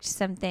things. You fixed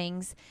some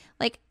things.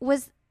 Like,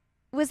 was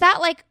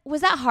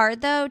that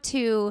hard though,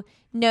 to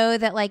know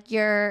that like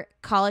your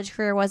college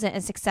career wasn't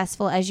as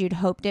successful as you'd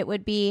hoped it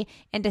would be,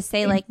 and to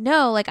say like,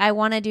 no, like I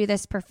want to do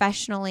this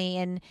professionally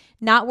and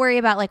not worry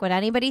about like what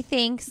anybody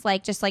thinks,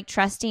 like just like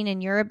trusting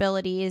in your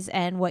abilities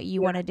and what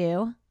you want to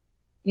do?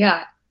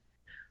 Yeah.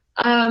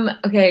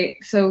 Okay,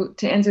 so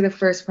to answer the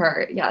first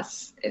part,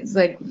 yes, it's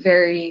like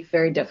very,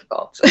 very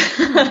difficult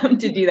to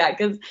do that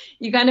because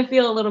you kind of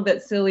feel a little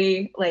bit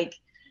silly, like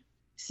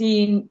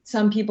seeing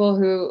some people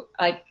who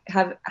like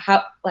have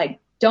like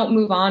don't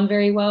move on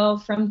very well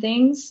from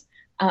things.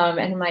 And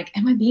I'm like,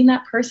 am I being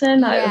that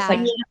person that just like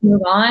can't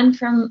move on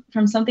from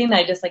something that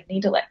I just like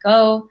need to let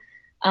go?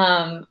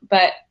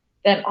 But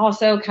then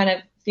also kind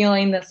of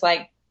feeling this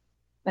like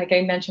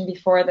I mentioned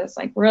before, this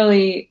like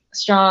really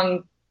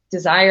strong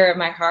desire of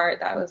my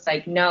heart that was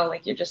like, no,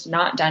 like you're just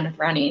not done with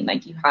running.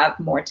 Like you have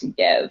more to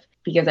give,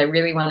 because I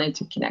really wanted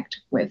to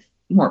connect with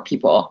more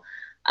people,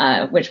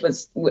 which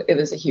was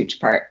a huge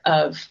part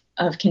of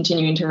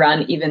continuing to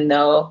run, even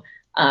though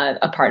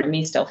a part of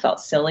me still felt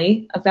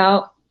silly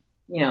about,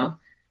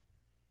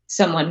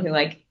 someone who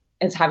like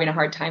is having a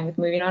hard time with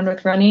moving on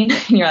with running.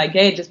 And you're like,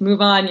 hey, just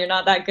move on. You're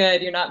not that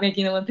good. You're not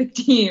making Olympic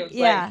teams.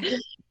 Yeah.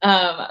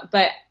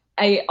 But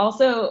I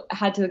also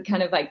had to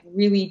kind of like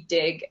really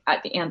dig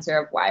at the answer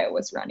of why I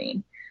was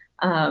running,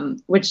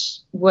 which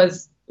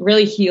was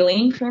really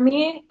healing for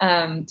me,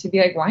 to be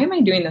like, why am I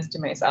doing this to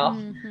myself?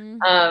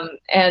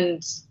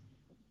 And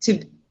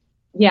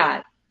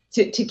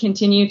to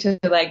continue to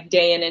like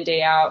day in and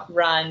day out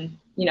run,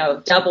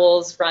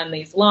 doubles, run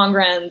these long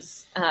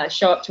runs,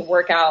 show up to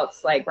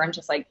workouts like where I'm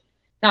just like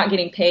not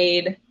getting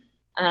paid,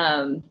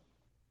 and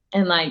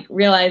like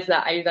realize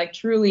that I like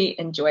truly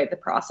enjoyed the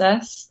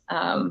process.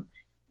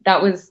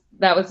 That was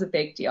a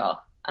big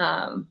deal,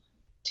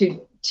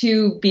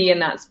 to be in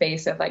that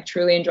space of like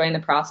truly enjoying the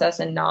process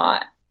and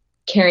not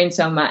caring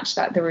so much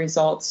that the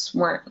results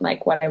weren't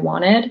like what I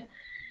wanted.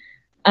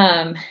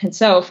 And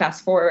so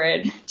fast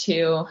forward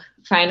to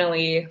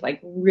finally like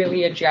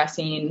really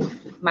addressing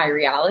my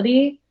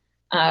reality,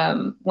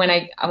 when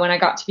I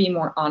got to be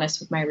more honest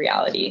with my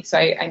reality. So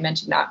I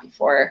mentioned that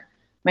before.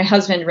 My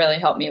husband really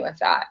helped me with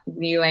that.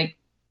 We like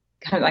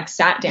kind of like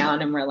sat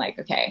down and we're like,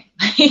 okay,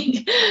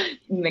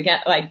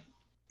 like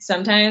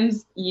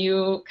sometimes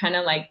you kind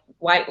of like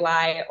white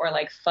lie or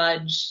like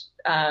fudge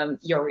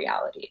your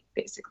reality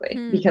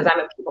basically, because I'm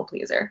a people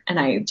pleaser and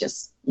I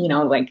just,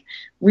 like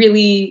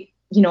really,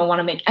 want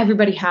to make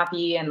everybody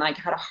happy and like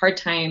had a hard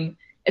time.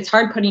 It's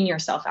hard putting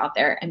yourself out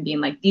there and being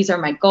like, these are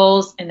my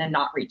goals and then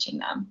not reaching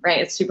them. Right.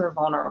 It's super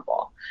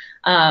vulnerable.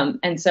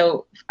 And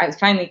so I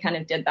finally kind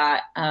of did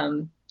that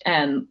and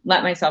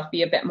let myself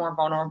be a bit more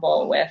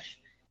vulnerable with,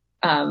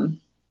 wanting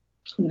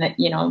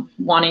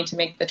to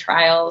make the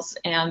trials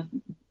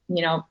and,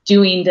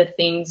 doing the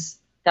things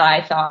that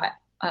I thought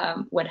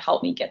would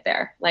help me get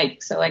there.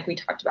 Like we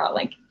talked about,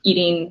 like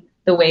eating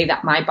the way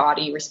that my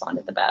body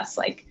responded the best,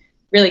 like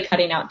really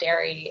cutting out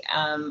dairy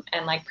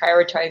and like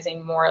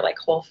prioritizing more like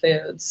whole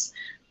foods.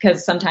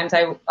 Because sometimes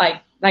I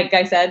like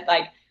I said,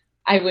 like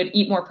I would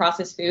eat more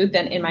processed food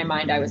than in my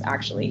mind I was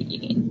actually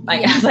eating.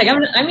 Like I was like,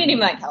 I'm eating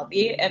like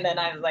healthy. And then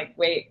I was like,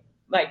 wait,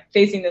 like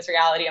facing this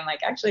reality, I'm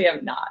like, actually,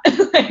 I'm not.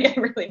 Like,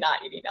 I'm really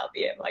not eating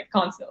healthy. I'm like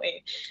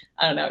constantly,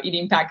 I don't know,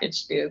 eating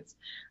packaged foods.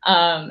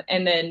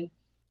 And then,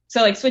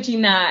 so like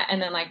switching that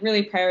and then like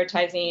really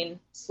prioritizing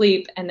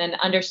sleep and then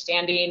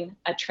understanding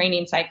a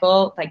training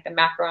cycle, like the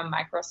macro and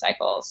micro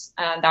cycles.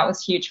 That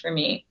was huge for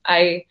me.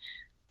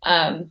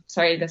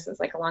 Sorry, this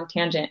is like a long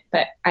tangent,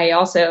 but I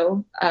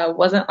also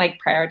wasn't like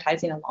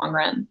prioritizing a long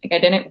run. Like I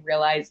didn't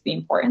realize the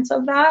importance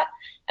of that.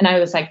 And I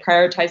was like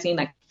prioritizing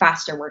like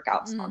faster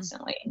workouts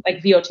constantly,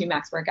 like VO2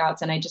 max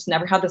workouts. And I just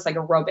never had this like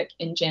aerobic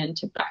engine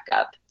to back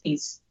up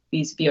these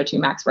VO2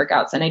 max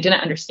workouts. And I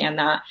didn't understand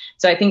that.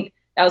 So I think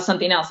that was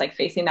something else, like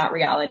facing that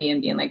reality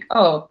and being like,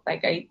 oh,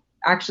 like I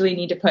actually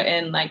need to put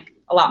in like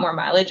a lot more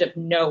mileage of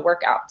no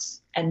workouts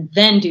and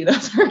then do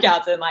those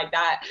workouts. And like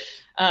that,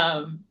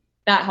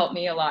 that helped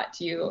me a lot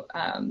too.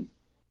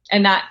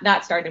 And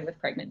that started with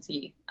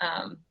pregnancy.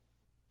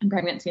 In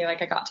pregnancy,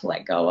 like I got to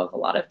let go of a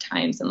lot of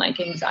times and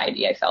like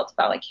anxiety I felt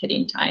about like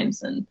hitting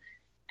times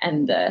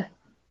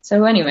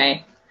so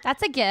anyway,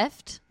 that's a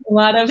gift. A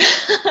lot of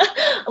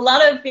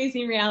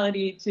facing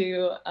reality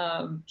to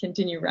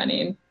continue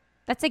running.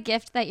 That's a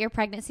gift that your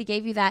pregnancy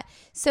gave you that.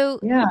 So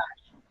yeah,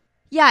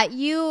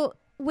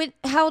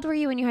 how old were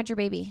you when you had your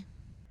baby?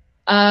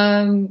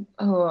 I'm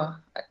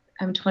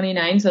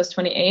 29, so I was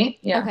 28.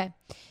 Yeah. Okay.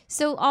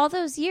 So all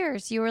those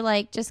years you were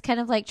like, just kind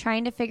of like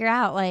trying to figure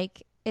out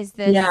like,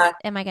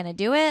 am I going to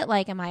do it?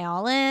 Like, am I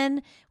all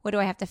in? What do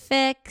I have to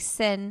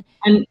fix? And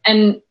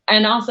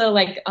also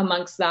like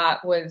amongst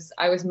that was,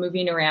 I was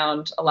moving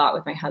around a lot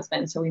with my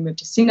husband. So we moved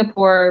to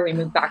Singapore, we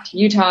moved back to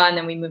Utah, and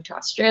then we moved to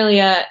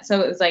Australia. So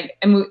it was like,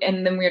 and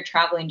then we were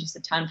traveling just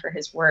a ton for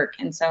his work.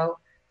 And so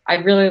I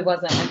really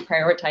wasn't like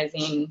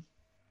prioritizing,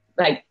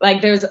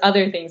 like there's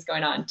other things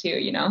going on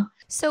too,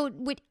 So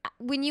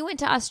when you went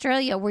to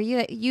Australia, were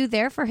you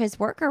there for his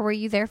work or were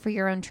you there for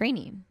your own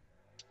training?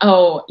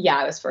 Oh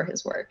yeah, it was for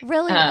his work.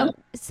 Really?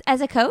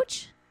 As a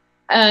coach?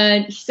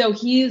 So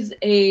he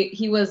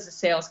was a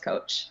sales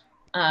coach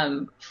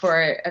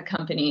for a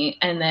company,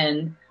 and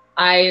then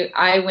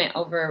I went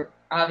over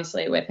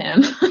obviously with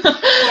him,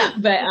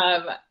 but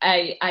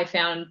I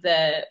found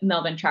the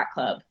Melbourne Track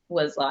Club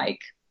was like,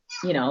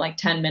 like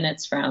 10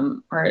 minutes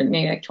from, or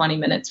maybe like 20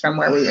 minutes from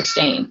where we were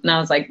staying. And I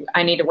was like,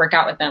 I need to work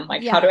out with them.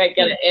 Like, how do I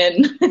get it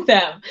in with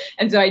them?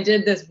 And so I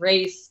did this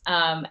race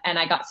and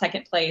I got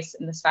second place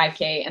in this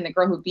 5K. And the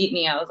girl who beat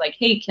me, I was like,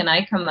 hey, can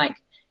I come like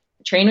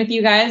train with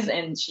you guys?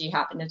 And she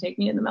happened to take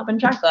me in the Melbourne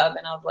Track Club.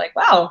 And I was like,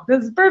 wow,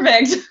 this is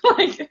perfect.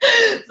 Like,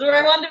 this is where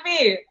I wanted to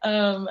be.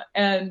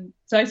 And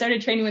so I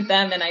started training with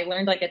them and I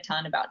learned like a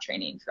ton about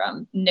training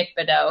from Nick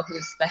Badeau,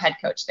 who's the head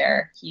coach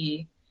there.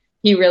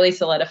 He really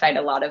solidified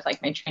a lot of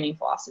like my training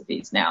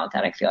philosophies now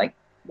that I feel like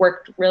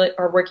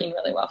working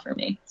really well for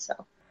me. So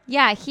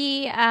yeah, I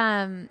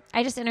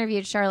just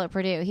interviewed Charlotte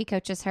Purdue. He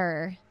coaches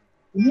her.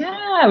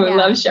 Yeah, we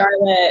love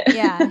Charlotte.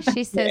 Yeah,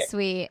 she's so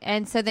sweet.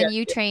 And so then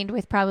you trained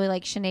with probably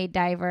like Sinead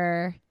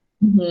Diver.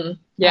 Mm-hmm.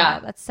 Yeah,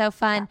 that's so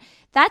fun.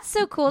 That's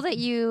so cool that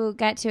you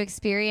got to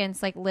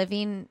experience like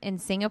living in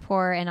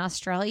Singapore and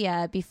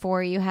Australia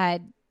before you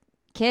had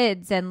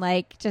kids and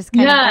like just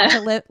kind of got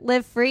to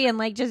live free and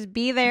like just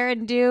be there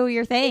and do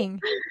your thing.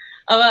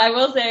 I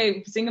will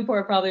say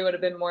Singapore probably would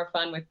have been more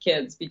fun with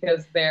kids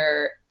because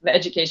the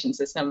education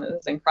system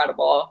is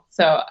incredible.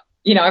 So,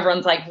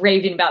 everyone's like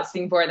raving about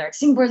Singapore. They're like,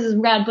 Singapore's a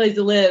rad place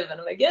to live.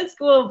 And I'm like, yeah, it's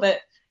cool, but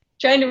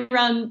trying to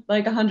run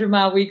like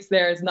 100-mile weeks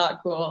there is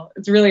not cool.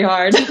 It's really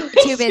hard.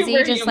 Too busy,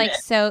 just humid. Like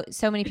so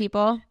many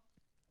people.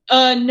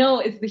 No,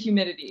 it's the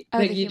humidity. Oh,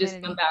 like the you humidity.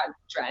 Just come back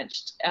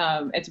drenched.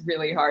 It's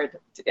really hard.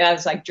 I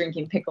was like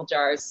drinking pickle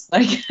jars.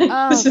 Like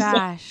oh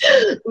gosh,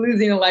 like,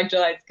 losing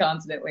electrolytes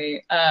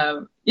constantly.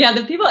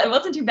 The people, it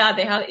wasn't too bad.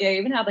 They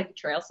even had like a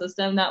trail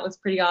system that was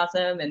pretty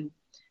awesome, and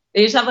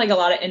they just have like a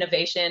lot of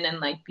innovation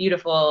and like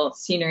beautiful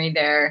scenery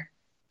there.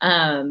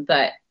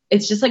 But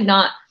it's just like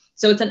not.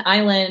 So it's an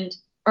island,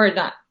 or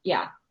not.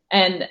 Yeah,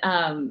 and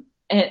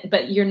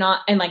but you're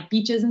not, and like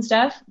beaches and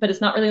stuff, but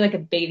it's not really like a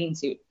bathing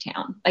suit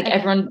town. Like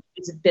everyone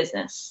is a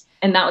business.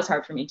 And that was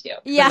hard for me too.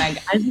 Yeah. Like,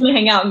 I just want to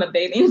hang out in the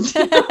bathing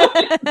suit.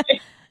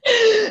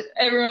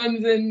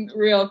 Everyone's in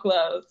real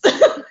clothes.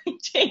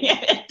 Dang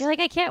it. You're like,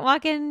 I can't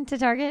walk into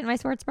Target in my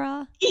sports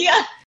bra.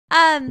 Yeah.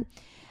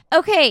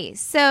 Okay.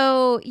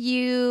 So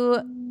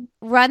you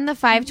run the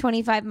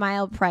 525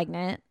 mile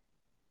pregnant.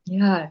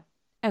 Yeah.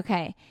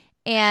 Okay.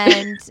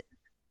 And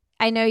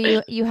I know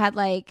you had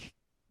like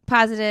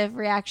positive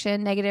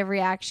reaction, negative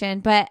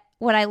reaction, but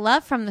what I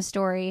love from the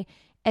story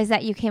is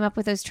that you came up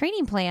with those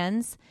training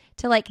plans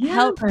to like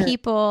help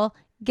people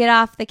get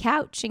off the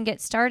couch and get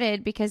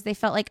started, because they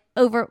felt like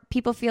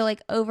people feel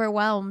like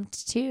overwhelmed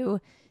to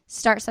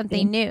start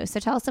something new. So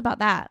tell us about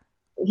that.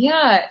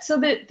 Yeah. So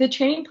the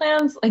training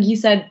plans, like you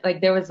said,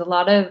 like there was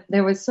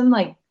some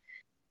like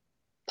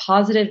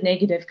positive,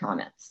 negative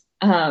comments.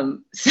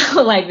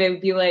 So like they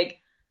would be like,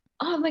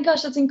 oh my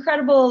gosh, that's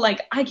incredible.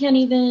 Like, I can't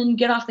even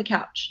get off the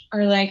couch.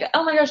 Or like,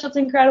 oh my gosh, that's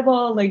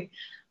incredible. Like,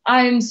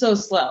 I'm so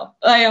slow.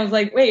 I was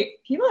like,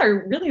 wait, people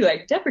are really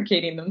like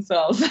deprecating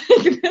themselves.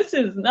 This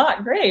is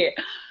not great.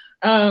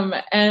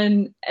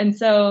 And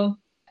so,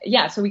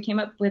 yeah, so we came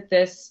up with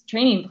this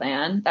training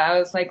plan that I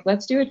was like,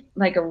 let's do it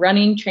like a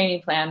running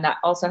training plan that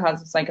also has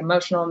this like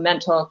emotional,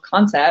 mental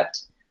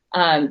concept,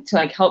 to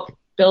like help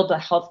build a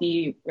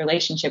healthy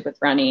relationship with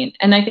running.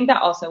 And I think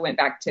that also went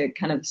back to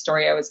kind of the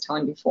story I was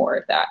telling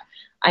before, that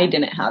I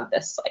didn't have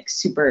this like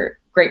super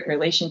great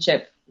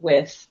relationship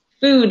with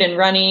food and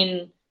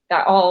running,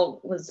 that all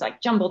was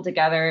like jumbled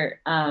together,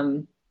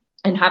 and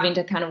having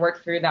to kind of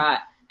work through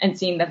that and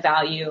seeing the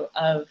value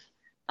of,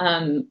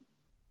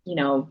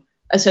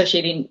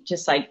 associating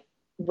just like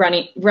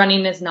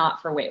running is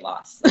not for weight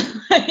loss.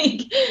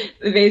 Like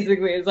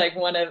basically is like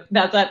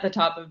that's at the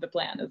top of the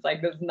plan. It's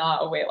like, this is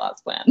not a weight loss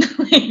plan.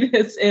 Like,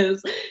 this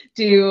is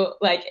to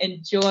like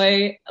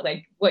enjoy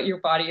like what your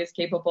body is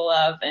capable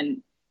of,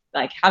 and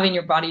like having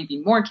your body be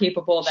more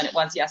capable than it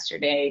was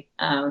yesterday,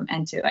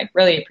 and to like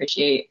really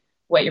appreciate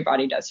what your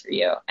body does for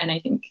you. And I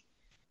think,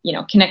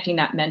 connecting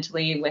that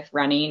mentally with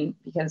running,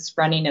 because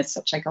running is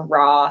such like a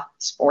raw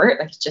sport,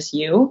 like it's just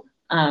you,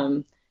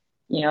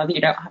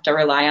 you don't have to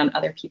rely on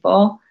other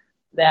people.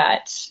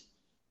 That,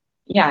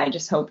 yeah, I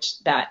just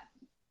hoped that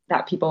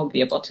people would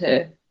be able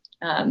to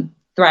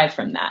thrive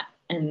from that.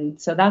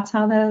 And so that's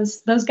how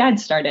those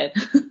guides started.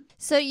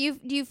 So do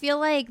you feel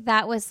like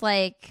that was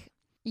like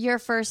your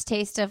first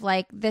taste of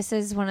like, this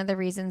is one of the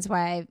reasons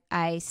why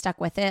I stuck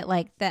with it,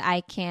 like that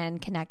I can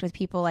connect with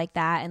people like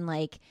that and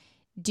like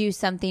do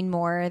something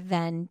more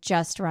than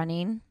just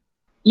running?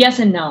 Yes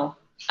and no.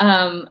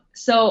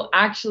 So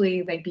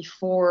actually, like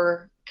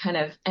before kind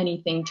of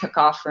anything took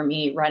off for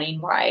me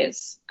running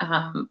wise,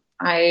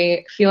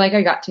 I feel like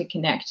I got to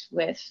connect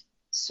with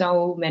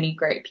so many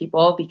great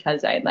people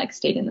because I had like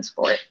stayed in the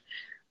sport.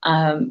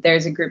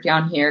 There's a group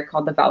down here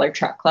called the Valor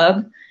Truck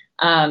Club.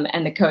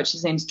 And the coach,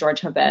 his name's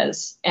George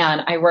Habez,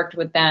 and I worked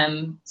with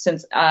them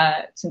since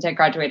I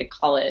graduated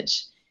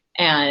college.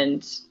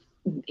 And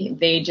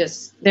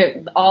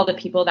they're all the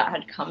people that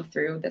had come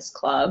through this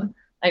club.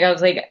 Like, I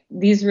was like,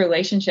 these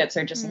relationships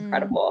are just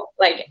incredible.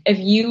 Like, if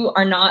you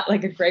are not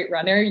like a great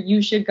runner,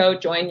 you should go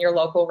join your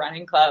local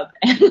running club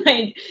and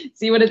like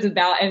see what it's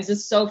about. And it's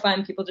just so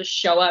fun. People just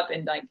show up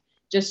and like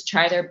just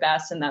try their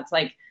best. And that's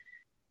like,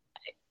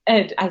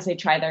 I say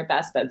try their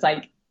best, but it's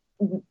like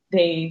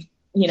they,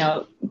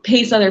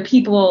 pace other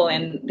people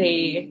and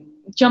they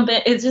jump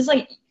in. It's just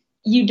like,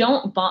 you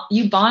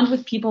bond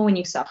with people when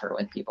you suffer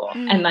with people.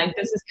 And like,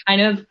 this is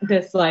kind of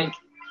this like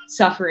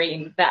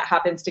suffering that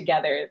happens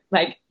together.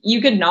 Like,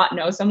 you could not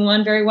know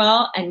someone very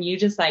well and you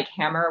just like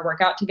hammer a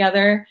workout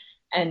together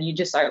and you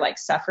just are like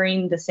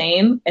suffering the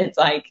same. It's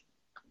like,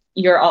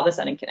 you're all of a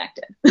sudden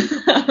connected.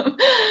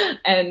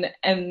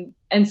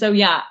 And so,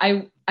 yeah,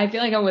 I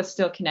feel like I was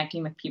still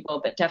connecting with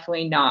people, but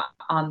definitely not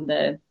on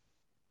the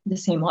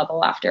same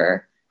level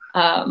after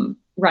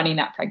running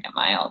that pregnant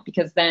mile,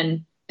 because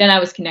then I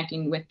was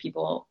connecting with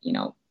people,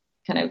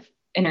 kind of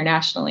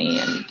internationally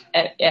and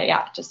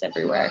just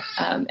everywhere.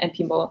 And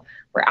people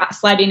were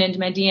sliding into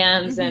my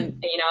DMs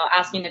and,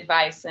 asking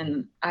advice.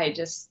 And I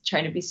just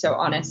try to be so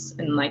honest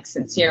and like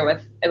sincere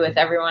with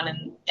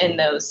everyone in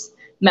those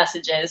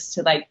messages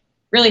to like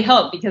really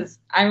help, because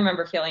I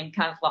remember feeling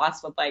kind of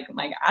lost with like,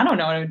 I don't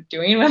know what I'm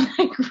doing with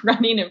like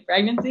running in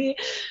pregnancy.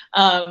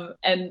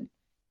 And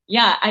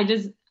yeah,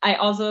 I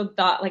also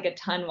thought like a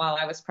ton while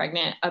I was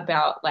pregnant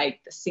about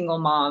like the single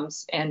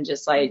moms and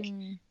just like,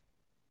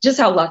 just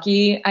how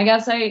lucky I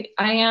guess I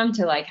am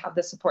to like have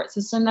the support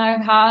system that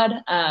I've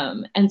had.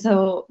 And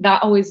so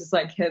that always just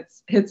like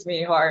hits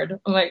me hard.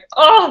 I'm like,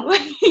 oh,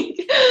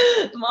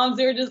 like moms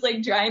who are just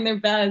like trying their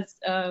best,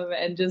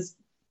 and just,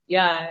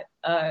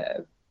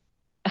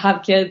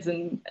 have kids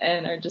and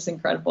are just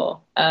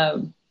incredible.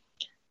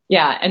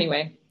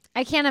 Anyway.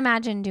 I can't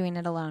imagine doing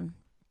it alone.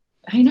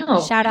 I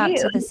know. Shout out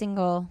to the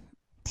single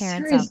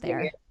parents out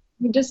there.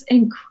 You're just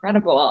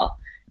incredible.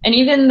 And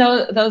even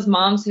those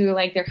moms who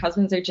like their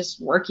husbands are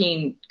just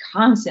working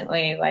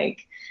constantly,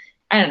 like,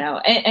 I don't know.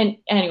 And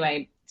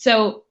anyway,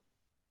 so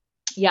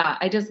yeah,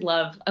 I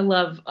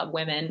love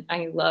women.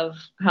 I love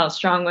how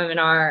strong women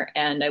are,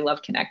 and I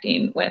love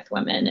connecting with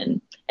women.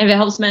 And if it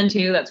helps men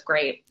too, that's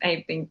great.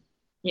 I think,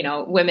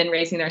 women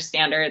raising their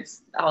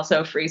standards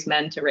also frees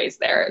men to raise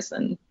theirs,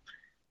 and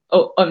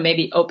or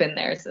maybe open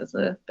theirs is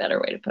a better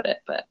way to put it.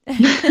 But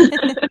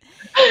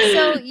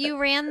So you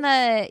ran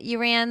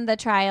the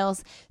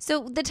trials.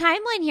 So the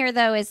timeline here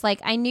though is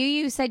like, I knew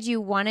you said you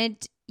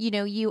wanted,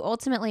 you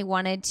ultimately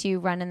wanted to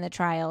run in the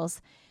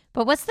trials,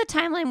 but what's the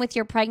timeline with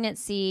your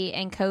pregnancy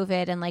and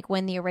COVID and like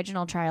when the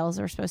original trials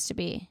were supposed to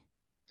be?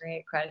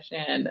 great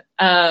question.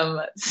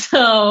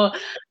 So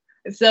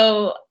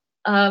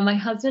my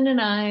husband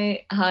and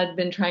I had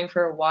been trying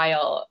for a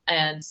while,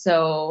 and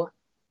so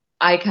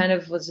I kind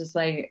of was just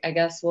like, I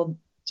guess we'll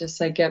just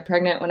like get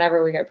pregnant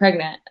whenever we get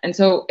pregnant. And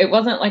so it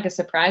wasn't like a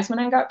surprise when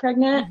I got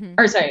pregnant,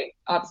 or sorry,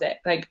 opposite.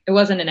 Like it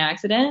wasn't an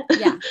accident,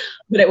 Yeah.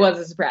 but it was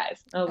a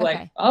surprise. I was like,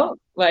 Okay. oh,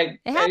 like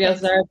It I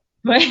guess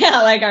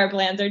like our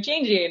plans are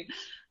changing.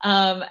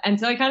 And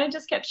so I kind of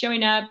just kept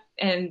showing up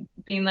and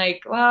being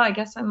like, well, I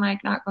guess I'm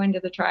like not going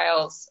to the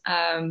trials.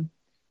 And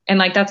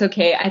like, that's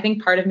okay. I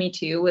think part of me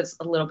too was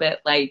a little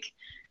bit like,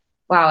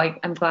 wow,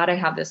 I'm glad I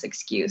have this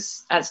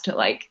excuse as to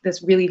like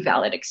this really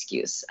valid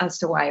excuse as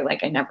to why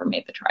like I never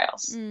made the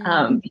trials.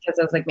 Because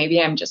I was like, maybe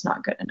I'm just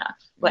not good enough.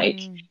 Like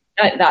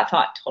that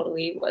thought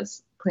totally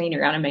was playing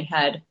around in my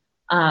head.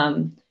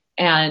 And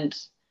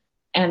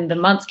the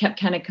months kept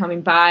kind of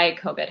coming by.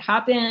 COVID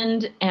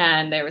happened,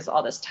 and there was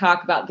all this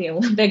talk about the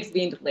Olympics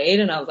being delayed.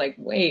 And I was like,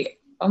 wait,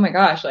 oh my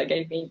gosh, like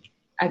I think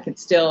I could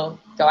still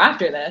go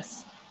after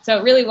this. So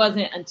it really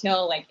wasn't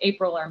until like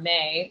April or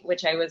May,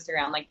 which I was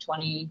around like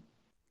 20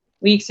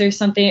 weeks or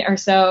something or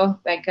so,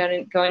 like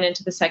going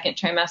into the second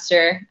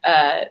trimester,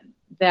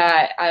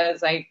 that I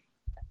was like,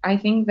 I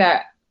think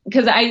that,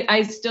 because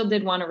I still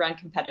did want to run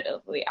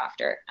competitively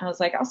after. I was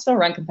like, I'll still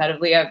run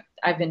competitively.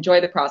 I've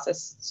enjoyed the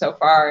process so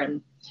far.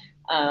 And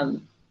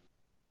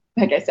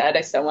like I said,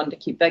 I still wanted to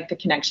keep like the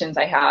connections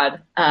I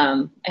had.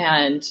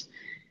 And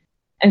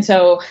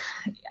so,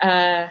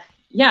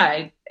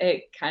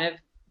 it kind of,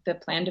 the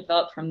plan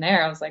developed from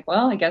there. I was like,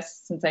 well, I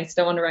guess since I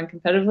still want to run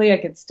competitively, I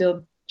could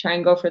still try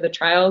and go for the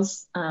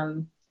trials.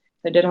 I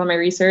did all my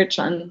research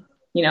on,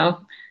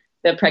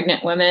 the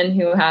pregnant women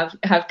who have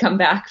come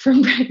back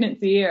from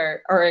pregnancy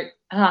or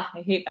I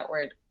hate that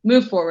word,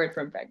 move forward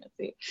from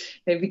pregnancy.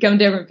 They've become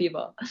different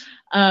people.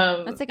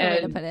 That's a good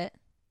way to put it.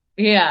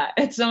 Yeah,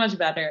 it's so much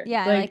better.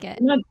 Yeah, I like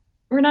it.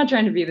 We're not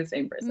trying to be the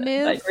same person.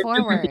 Move like,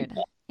 forward.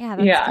 Yeah,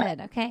 that's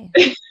good. Okay.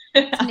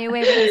 It's a new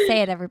way we're going to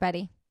say it,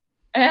 everybody.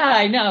 Yeah,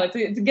 I know.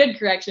 It's a good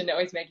correction to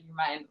always make in your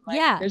mind. Like,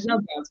 yeah. There's no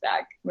bounce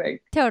back.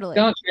 Like, totally.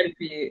 Don't try to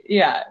be,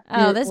 yeah.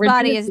 Oh, this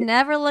body is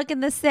never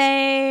looking the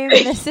same.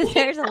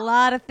 There's a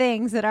lot of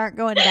things that aren't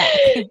going back.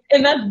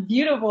 And that's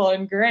beautiful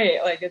and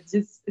great. Like, it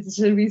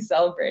should be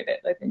celebrated,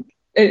 I think.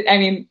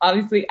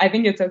 Obviously, I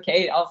think it's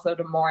okay also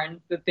to mourn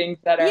the things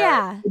that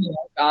are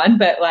gone,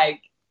 but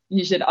like,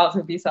 you should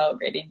also be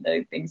celebrating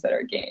the things that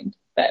are gained.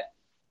 But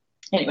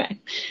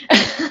anyway.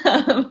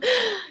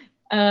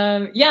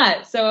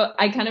 So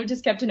I kind of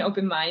just kept an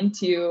open mind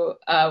to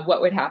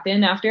what would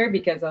happen after,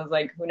 because I was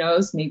like, who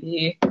knows,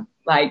 maybe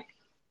like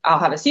I'll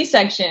have a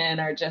C-section,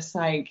 or just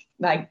like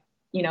the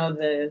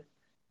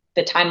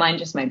timeline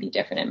just might be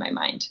different in my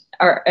mind,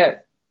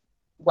 or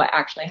what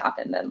actually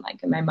happened then,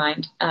 like in my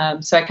mind.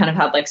 So I kind of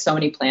had like so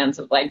many plans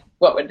of like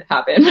what would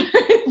happen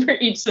for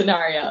each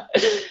scenario.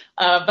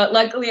 But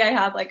luckily I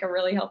had like a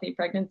really healthy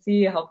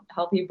pregnancy, a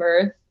healthy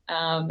birth.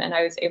 And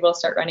I was able to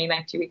start running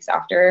like 2 weeks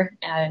after,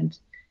 and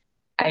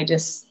I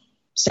just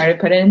started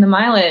putting in the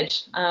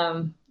mileage,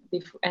 and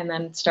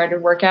then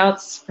started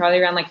workouts probably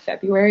around like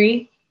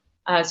February.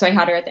 So I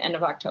had her at the end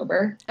of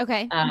October.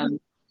 Okay.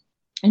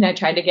 And I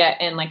tried to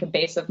get in like a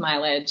base of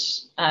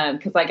mileage,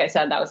 because like I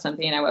said, that was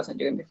something I wasn't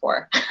doing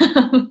before.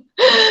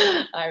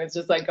 I was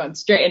just like going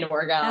straight into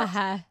workouts.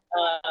 Uh-huh.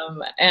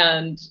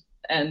 And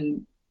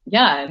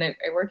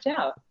it worked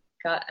out.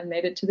 I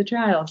made it to the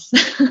trials.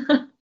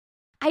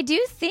 I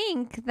do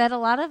think that a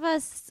lot of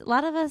us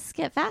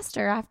get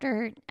faster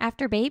after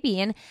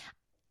baby, and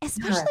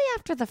especially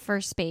after the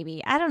first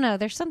baby. I don't know.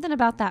 There's something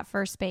about that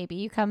first baby.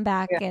 You come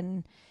back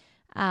and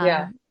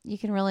you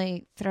can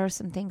really throw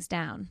some things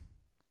down.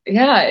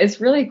 Yeah,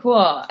 it's really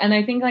cool. And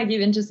I think like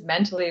even just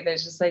mentally,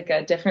 there's just like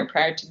a different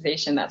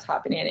prioritization that's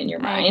happening in your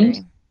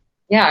mind.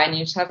 Yeah, and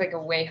you just have like a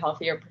way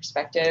healthier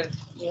perspective.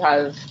 You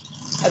have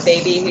a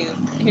baby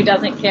who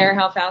doesn't care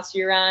how fast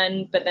you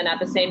run, but then at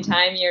the same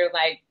time, you're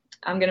like,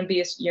 I'm going to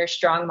be your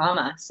strong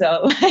mama.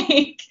 So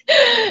like,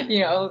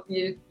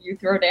 you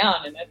throw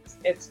down, and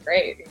it's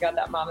great. You got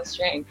that mama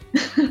strength.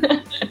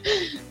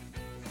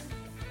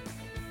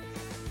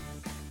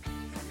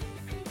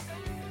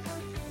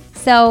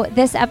 So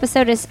this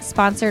episode is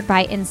sponsored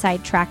by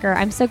Inside Tracker.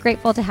 I'm so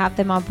grateful to have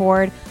them on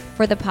board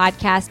for the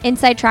podcast.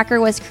 Inside Tracker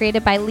was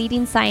created by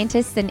leading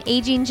scientists in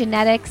aging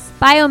genetics,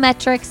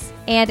 biometrics,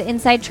 and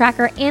Inside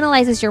Tracker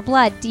analyzes your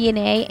blood,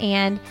 DNA,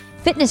 and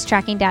fitness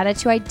tracking data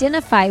to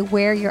identify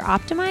where you're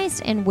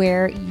optimized and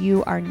where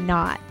you are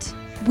not.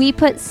 we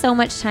put so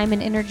much time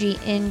and energy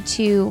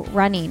into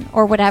running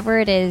or whatever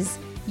it is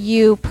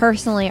you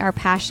personally are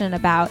passionate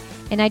about.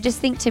 And I just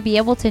think to be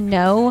able to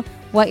know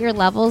what your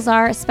levels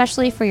are,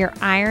 especially for your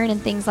iron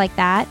and things like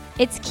that,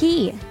 it's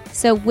key.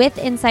 So with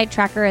Inside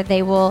Tracker,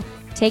 they will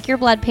take your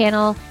blood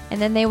panel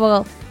and then they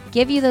will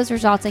give you those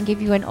results and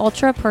give you an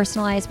ultra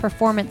personalized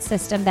performance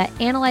system that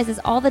analyzes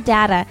all the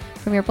data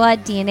from your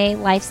blood, DNA,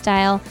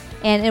 lifestyle,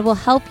 and it will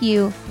help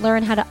you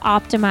learn how to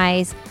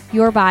optimize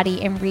your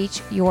body and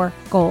reach your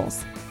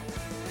goals.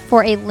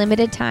 For a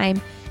limited time,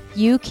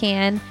 you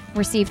can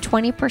receive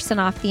 20%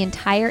 off the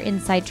entire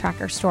Inside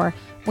Tracker store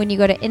when you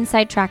go to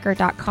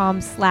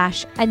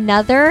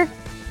insidetracker.com/another.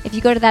 If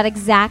you go to that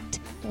exact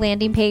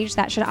landing page,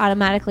 that should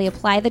automatically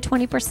apply the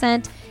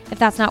 20%. If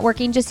that's not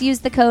working, just use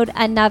the code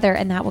ANOTHER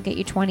and that will get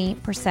you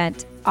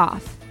 20%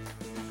 off.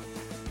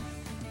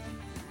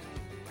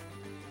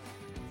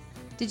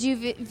 Did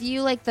you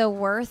view like the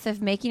worth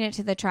of making it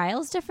to the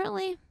trials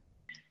differently?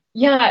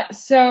 Yeah.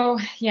 So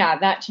yeah,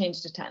 that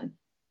changed a ton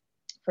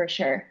for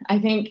sure. I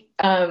think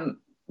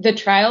the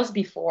trials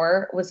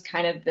before was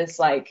kind of this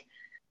like,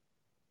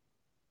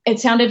 it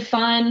sounded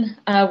fun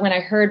when I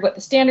heard what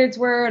the standards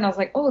were, and I was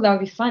like, oh, that would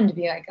be fun to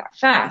be like that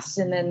fast.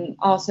 And then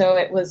also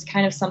it was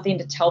kind of something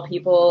to tell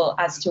people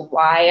as to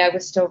why I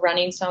was still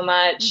running so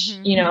much,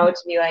 you know,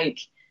 to be like,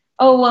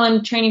 oh, well,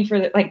 I'm training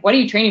for like, what are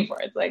you training for?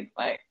 It's like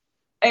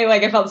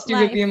I felt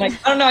stupid being like,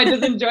 I don't know, I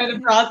just enjoy the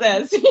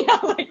process.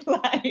 It's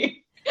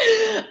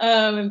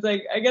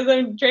like, I guess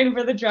I'm training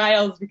for the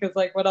trials because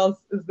like, what else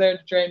is there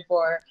to train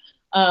for?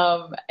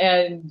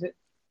 And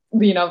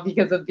you know,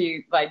 because of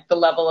the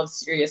level of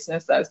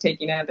seriousness that I was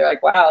taking it, they're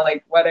like, wow,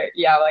 like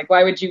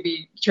why would you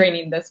be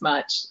training this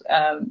much?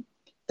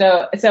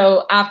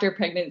 So after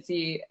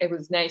pregnancy, it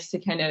was nice to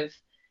kind of,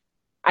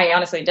 I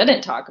honestly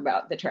didn't talk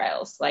about the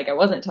trials. Like I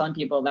wasn't telling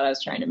people that I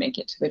was trying to make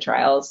it to the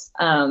trials.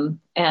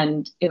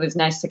 And it was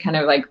nice to kind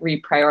of like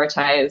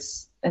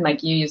reprioritize, and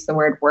like you use the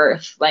word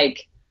worth,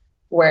 like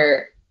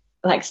where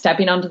like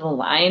stepping onto the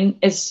line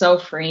is so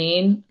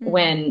freeing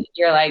when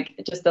you're like,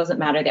 it just doesn't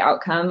matter the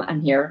outcome.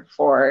 I'm here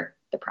for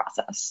the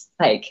process.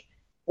 Like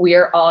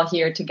we're all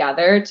here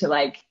together to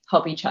like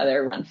help each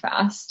other run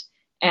fast.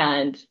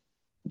 And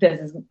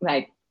this is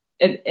like,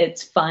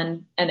 it's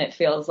fun. And it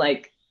feels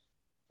like,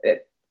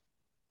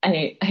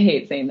 I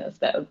hate saying this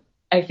though.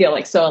 I feel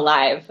like so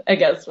alive, I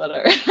guess,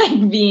 whatever,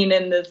 like being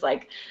in this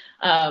like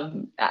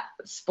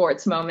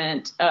sports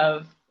moment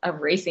of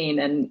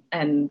racing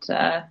and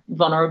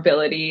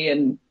vulnerability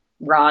and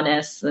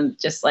rawness, and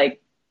just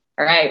like,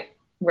 all right,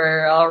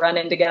 we're all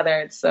running together.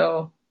 It's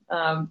so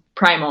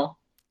primal.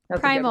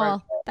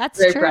 Primal. That's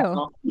very true.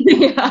 Primal.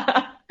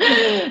 Yeah.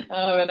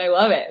 And I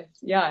love it.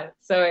 Yeah.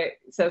 So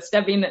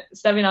stepping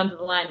onto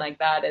the line like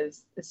that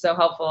is so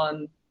helpful.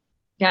 And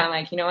yeah, I'm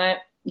like, you know what?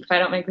 If I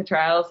don't make the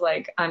trials,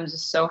 like I'm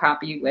just so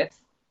happy with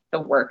the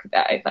work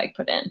that I like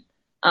put in.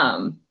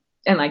 And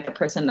like the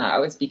person that I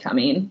was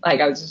becoming.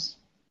 Like I was just,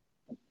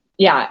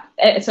 yeah.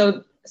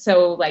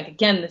 So like,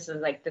 again, this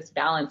is like this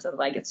balance of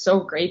like, it's so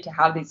great to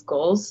have these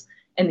goals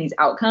and these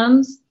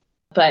outcomes,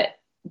 but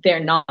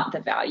they're not the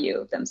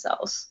value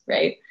themselves,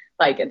 right?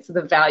 Like it's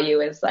the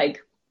value is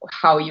like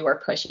how you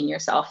are pushing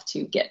yourself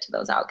to get to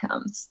those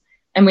outcomes.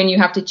 And when you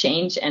have to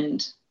change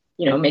and,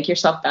 you know, make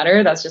yourself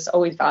better, that's just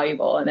always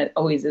valuable. And it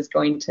always is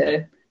going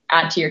to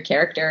add to your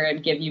character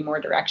and give you more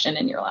direction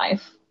in your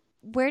life.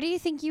 Where do you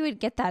think you would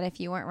get that if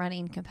you weren't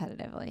running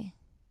competitively?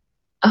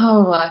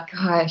 Oh my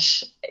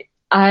gosh.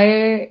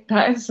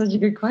 That is such a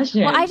good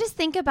question. Well, I just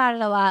think about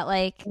it a lot.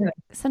 Like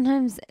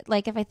sometimes,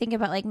 like if I think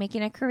about like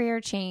making a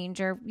career change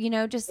or, you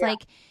know, just like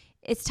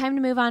it's time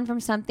to move on from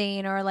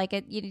something, or like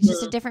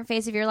just a different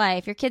phase of your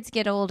life, your kids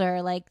get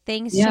older, like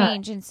things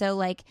change. And so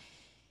like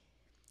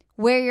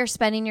where you're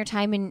spending your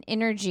time and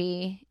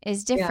energy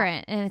is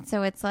different. And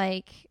so it's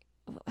like,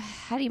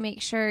 how do you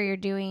make sure you're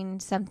doing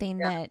something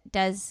that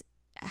does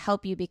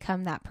help you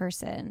become that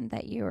person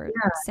that you were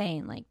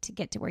saying, like to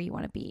get to where you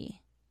want to be?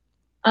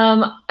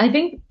 I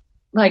think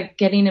like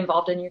getting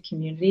involved in your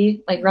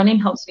community, like running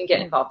helps me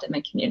get involved in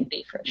my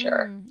community for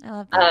sure. I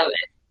love that.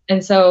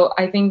 And so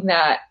I think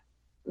that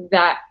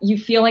you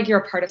feel like you're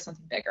a part of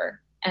something bigger,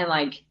 and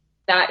like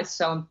that is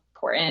so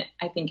important,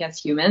 I think, as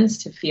humans,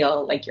 to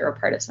feel like you're a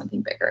part of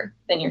something bigger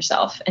than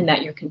yourself and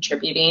that you're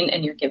contributing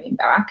and you're giving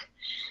back.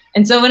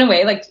 And so in a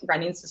way, like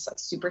running is this like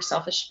super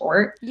selfish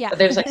sport. Yeah. But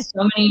there's like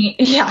so many,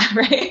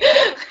 right?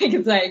 Like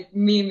it's like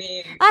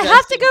me. I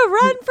have to go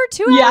run for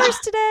 2 hours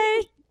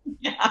today.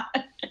 Yeah.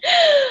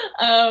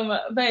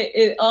 But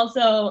it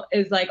also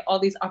is like all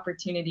these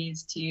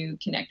opportunities to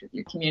connect with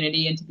your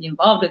community and to be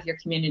involved with your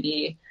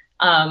community.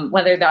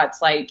 Whether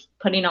that's like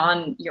putting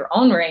on your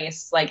own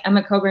race, like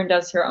Emma Coburn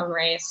does her own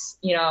race,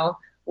 you know,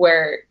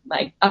 where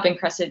like up in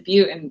Crested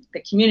Butte and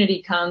the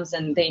community comes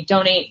and they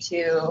donate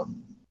to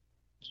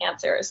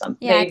cancer or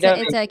something. Yeah,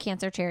 it's a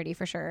cancer charity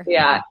for sure.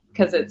 Yeah,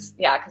 because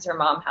her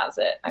mom has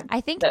it.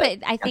 I think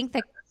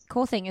the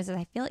cool thing is that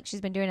I feel like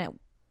she's been doing it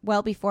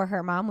well before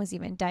her mom was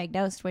even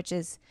diagnosed, which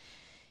is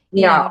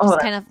just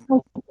kind of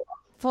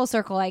full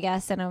circle, I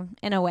guess,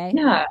 in a way.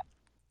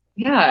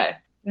 Yeah.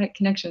 that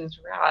connection is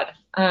rad.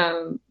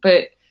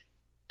 But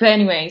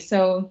anyway,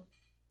 so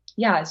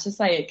yeah, it's just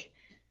like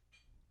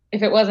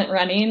if it wasn't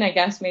running, I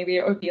guess maybe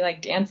it would be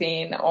like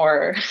dancing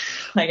or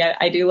like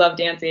I do love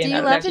dancing. Do you I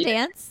don't know love if to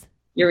dance?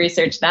 you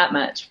research that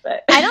much,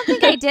 but I don't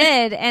think I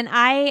did. And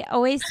I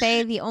always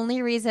say the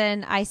only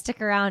reason I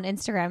stick around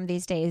Instagram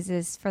these days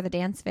is for the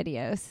dance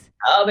videos.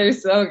 oh, they're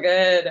so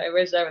good. I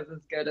wish I was as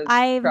good as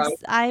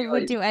I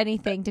would do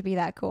anything to be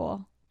that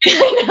cool.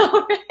 I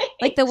know, right?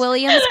 Like the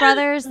Williams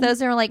brothers,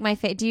 those are like my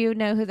favorite. Do you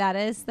know who that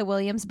is? The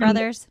Williams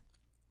brothers?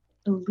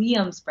 The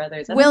Williams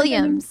brothers.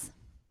 Williams.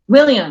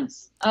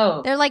 Williams.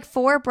 Oh. They're like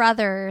four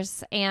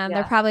brothers, and Yeah.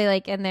 they're probably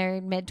like in their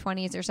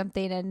mid-20s or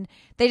something, and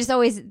they just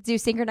always do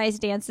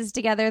synchronized dances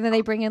together, and then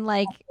they bring in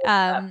like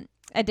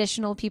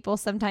additional people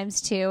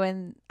sometimes too,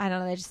 and I don't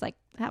know, they just like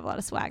have a lot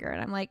of swagger,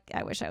 and I'm like,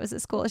 I wish I was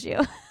as cool as you.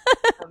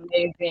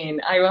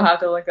 Amazing. I will have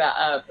to look that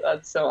up.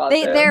 That's so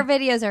awesome. Their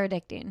videos are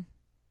addicting.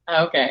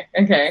 Okay.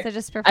 Okay. So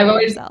just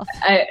prepare yourself.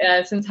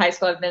 Since high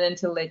school, I've been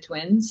into Les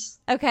Twins.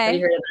 Have Okay.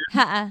 you heard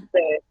of them?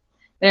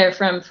 They're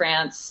from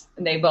France,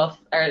 and they both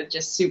are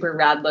just super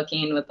rad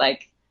looking with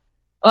like,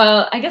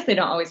 well, I guess they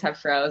don't always have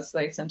froze.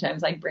 Like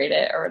sometimes like braid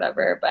it or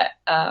whatever, but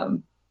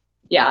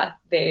yeah,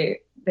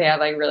 they have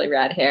like really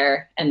rad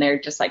hair, and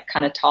they're just like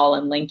kind of tall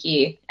and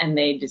lanky, and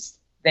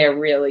they're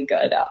really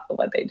good at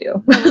what they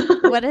do.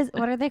 What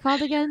are they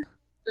called again?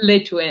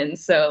 Les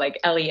Twins, so like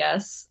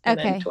LES and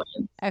Okay. then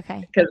twins.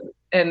 Okay.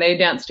 And they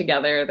dance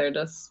together.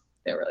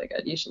 They're really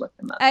good. You should look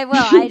them up. I will.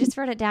 I just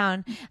wrote it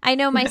down. I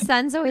know my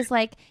son's always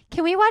like,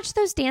 can we watch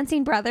those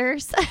Dancing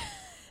Brothers?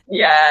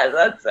 Yeah,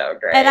 that's so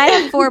great. And I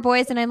have 4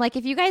 boys, and I'm like,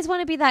 if you guys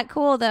want to be that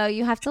cool, though,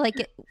 you have to like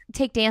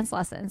take dance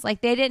lessons.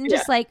 Like they didn't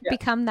just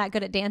become that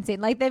good at dancing.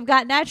 Like they've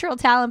got natural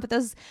talent, but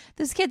those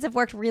kids have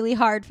worked really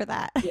hard for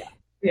that.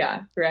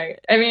 Yeah, right.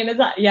 I mean, it's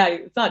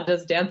not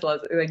just dance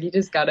lessons. Like you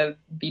just gotta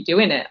be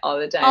doing it all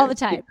the time. All the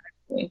time.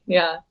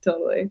 Yeah,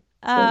 totally.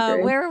 So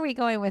great. Where are we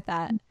going with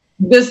that?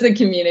 This is the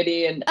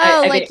community, and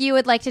Oh, I like think, you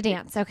would like to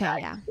dance. Okay,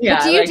 yeah. Yeah,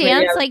 But do you like,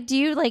 dance? yeah.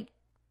 Like,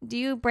 do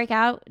you break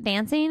out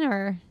dancing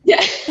or?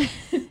 yeah.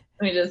 Let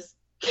me just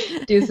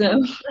do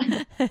some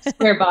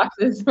square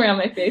boxes around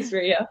my face for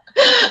you.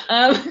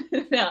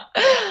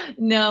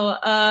 No.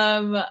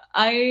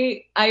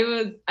 I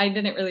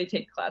didn't really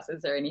take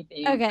classes or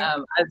anything. Okay. I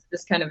was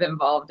just kind of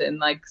involved in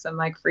like some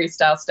like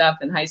freestyle stuff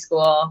in high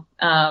school,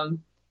 and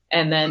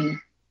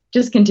then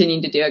just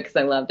continued to do it because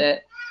I loved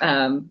it.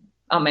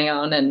 On my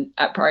own and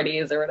at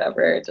parties or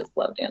whatever. I just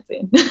love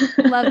dancing.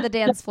 Love the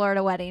dance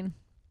Florida wedding.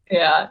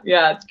 Yeah,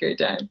 it's a great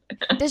time.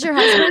 Does your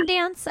husband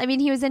dance? I mean,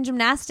 he was in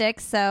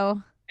gymnastics,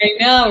 so. I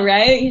know,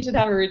 right? He should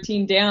have a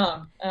routine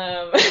down.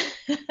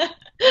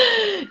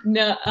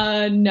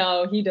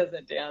 No, he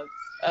doesn't dance,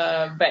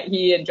 but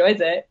he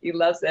enjoys it. He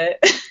loves it.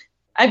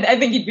 I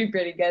think he'd be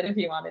pretty good if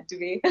he wanted to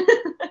be.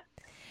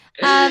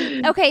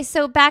 Okay,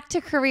 so back to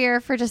career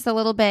for just a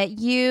little bit.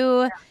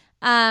 You,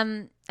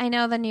 I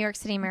know the New York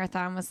City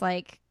Marathon was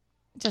like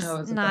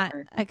just not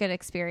a good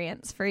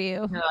experience for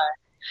you. No,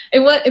 it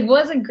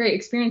was a great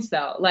experience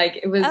though. Like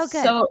it was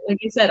so, like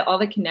you said, all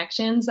the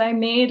connections I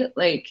made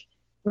like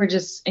were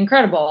just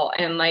incredible,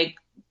 and like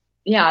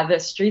yeah, the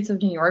streets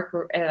of New York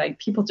were like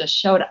people just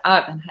showed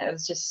up, and it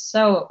was just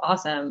so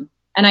awesome.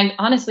 And I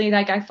honestly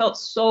like I felt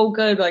so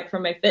good like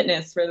from my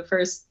fitness for the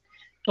first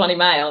 20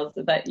 miles,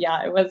 but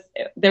yeah,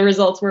 the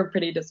results were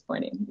pretty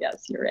disappointing.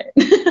 Yes, you're right.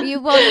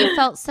 You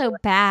felt so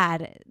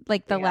bad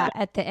like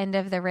at the end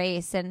of the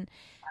race, and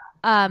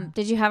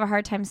did you have a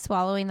hard time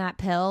swallowing that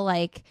pill?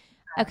 Like,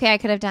 okay, I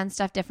could have done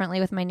stuff differently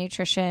with my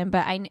nutrition,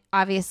 but I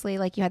obviously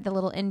like you had the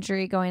little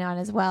injury going on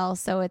as well,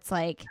 so it's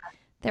like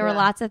there were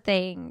lots of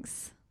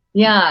things.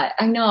 Yeah,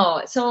 I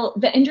know. So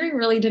the injury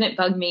really didn't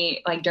bug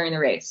me like during the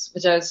race,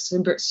 which I was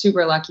super,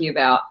 super lucky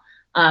about.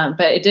 But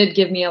it did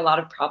give me a lot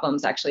of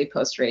problems actually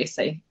post race.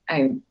 I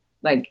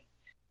like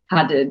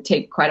had to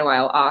take quite a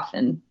while off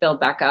and build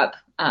back up.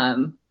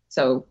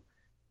 So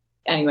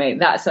anyway,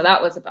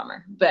 that was a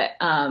bummer, but,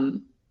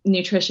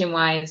 nutrition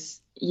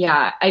wise,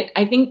 yeah,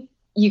 I think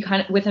you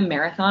kind of, with a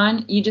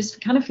marathon, you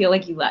just kind of feel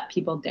like you let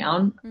people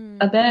down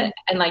a bit,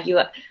 and like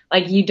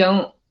you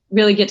don't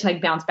really get to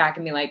like bounce back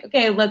and be like,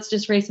 okay, let's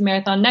just race a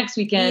marathon next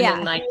weekend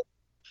and like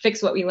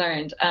fix what we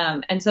learned.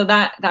 And so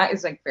that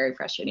is like very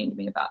frustrating to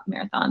me about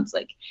marathons.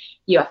 Like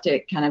you have to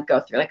kind of go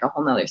through like a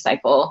whole nother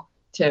cycle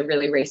to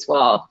really race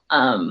well.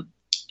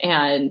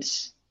 And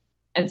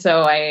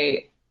so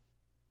I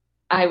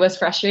was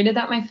frustrated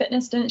that my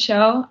fitness didn't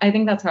show. I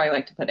think that's how I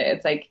like to put it.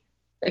 It's like,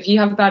 if you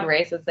have a bad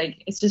race, it's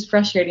like, it's just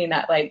frustrating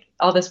that like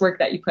all this work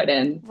that you put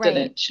in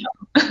didn't show.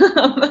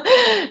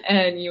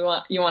 And you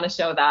want to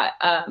show that.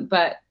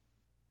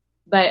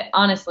 But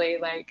honestly,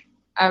 like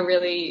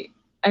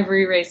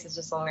every race is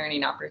just a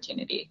learning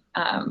opportunity.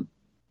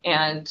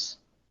 And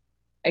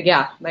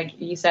yeah, like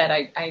you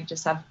said, I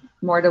just have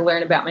more to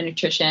learn about my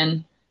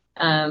nutrition,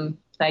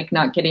 like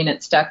not getting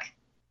it stuck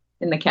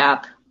in the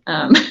cap.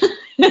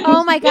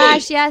 Oh my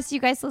gosh, yes, you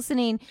guys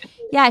listening.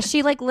 Yeah,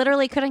 she like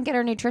literally couldn't get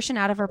her nutrition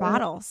out of her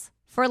bottles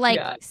for like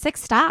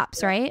 6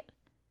 stops, right?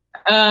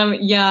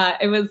 Yeah,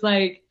 it was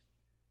like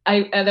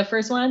the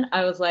first one,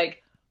 I was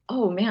like,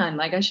 oh man,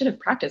 like I should have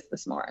practiced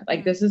this more.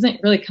 Like this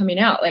isn't really coming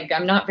out. Like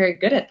I'm not very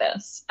good at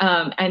this.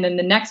 And then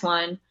the next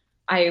one,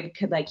 I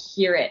could like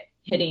hear it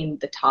hitting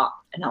the top,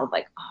 and I was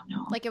like, oh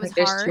no, Like it was like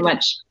there's hard. too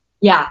much.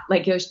 Yeah,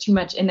 like there's too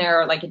much in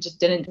there, or like it just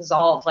didn't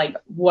dissolve. Like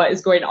what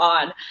is going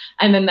on?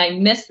 And then I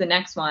missed the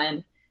next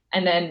one,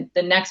 and then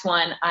the next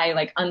one, I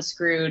like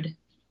unscrewed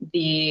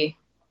the,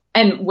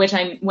 and which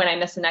I when I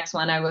missed the next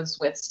one, I was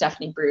with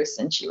Stephanie Bruce,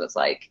 and she was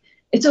like,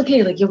 it's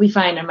okay, like you'll be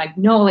fine. I'm like,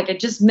 no, like I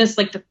just missed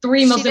like the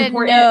three most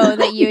important. She didn't know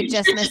that you had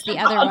just missed the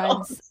other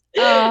ones.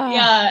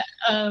 Yeah.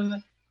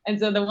 And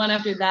so the one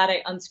after that,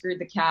 I unscrewed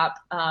the cap,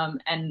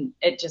 and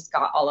it just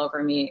got all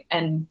over me.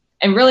 And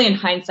really, in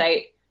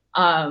hindsight,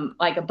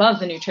 like above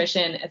the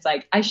nutrition, it's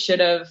like I should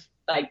have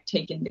like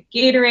taken the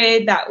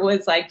Gatorade that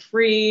was like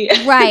free.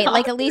 Right,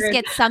 like at least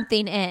get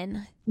something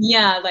in.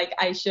 Yeah, like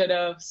I should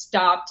have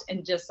stopped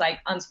and just like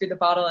unscrewed the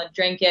bottle and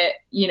drank it,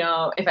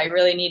 if I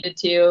really needed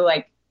to,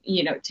 like,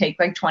 take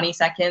like 20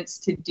 seconds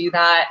to do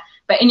that.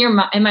 But in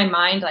my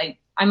mind, like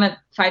I'm a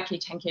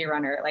 5K, 10K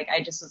runner. Like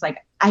I just was like,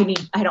 I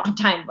don't have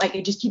time. Like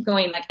I just keep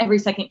going, like every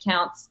second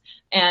counts,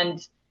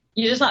 and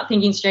you're just not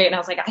thinking straight. And I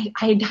was like,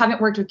 I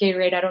haven't worked with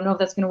Gatorade. I don't know if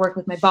that's going to work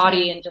with my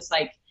body. And just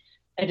like,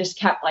 I just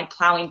kept like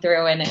plowing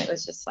through, and it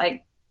was just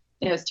like,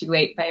 it was too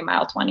late by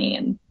mile 20.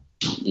 And,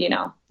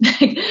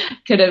 I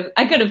could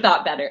have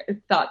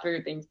thought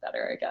through things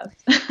better, I guess.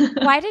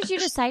 Why did you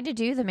decide to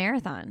do the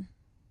marathon?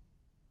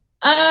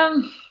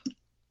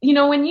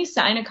 When you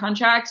sign a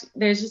contract,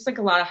 there's just like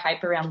a lot of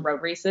hype around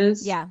road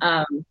races.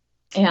 Yeah.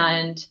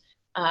 And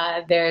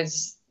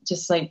there's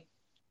just like,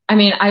 I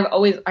mean,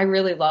 I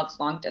really love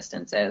long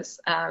distances.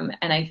 And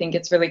I think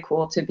it's really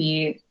cool to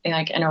be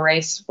like in a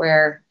race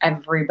where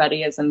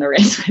everybody is in the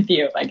race with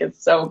you. Like,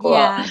 it's so cool.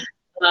 Yeah.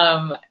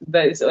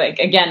 But so, like,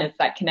 again, it's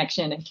that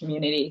connection and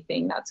community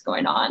thing that's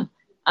going on,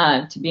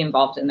 to be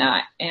involved in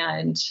that.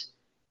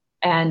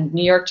 And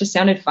New York just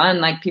sounded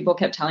fun. Like people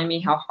kept telling me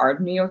how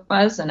hard New York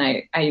was. And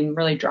I'm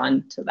really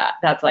drawn to that.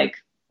 That's like,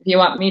 if you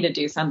want me to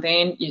do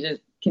something, you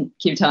just can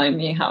keep telling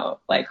me how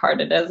like hard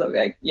it is. I'll be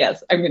like,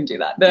 yes, I'm going to do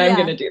that. Then I'm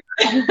going to do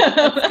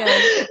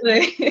that.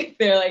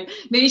 They're like,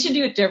 maybe you should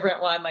do a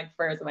different one like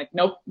first. I'm like,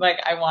 nope,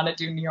 like I want to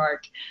do New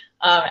York.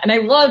 And I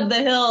love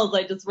the hills.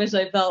 I just wish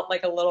I felt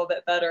like a little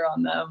bit better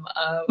on them.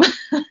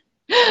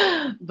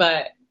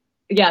 But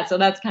yeah, so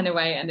that's kind of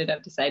why I ended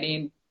up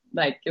deciding,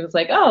 like, it was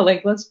like, oh,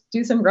 like, let's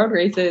do some road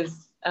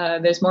races.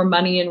 There's more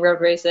money in road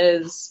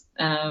races.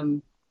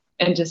 And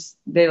just,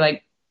 they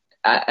like,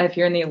 if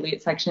you're in the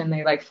elite section,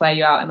 they like fly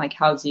you out and like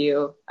house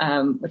you,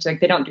 which like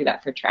they don't do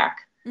that for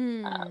track.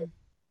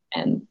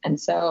 And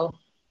so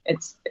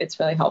it's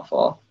really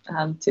helpful,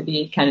 to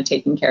be kind of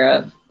taken care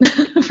of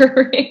for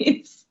a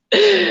race.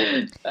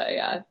 But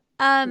yeah.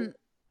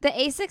 The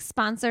ASICS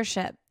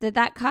sponsorship, did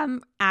that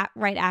come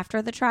right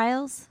after the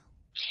trials?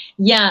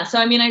 Yeah. So,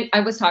 I mean, I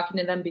was talking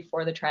to them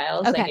before the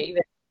trials. Okay.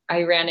 Like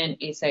I ran in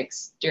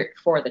ASICS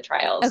for the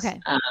trials.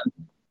 Okay.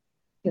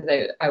 Because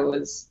I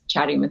was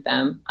chatting with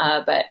them.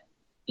 But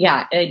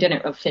yeah, I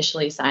didn't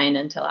officially sign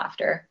until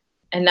after.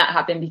 And that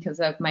happened because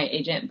of my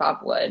agent, Bob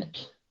Wood.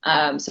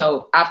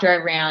 So after I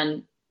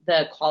ran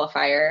the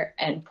qualifier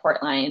in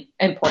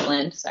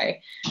Portland,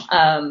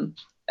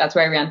 that's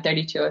where I ran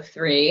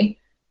 32:03.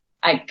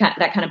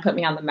 That kind of put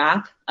me on the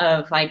map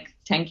of like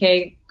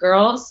 10K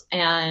girls.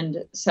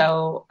 And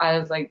so I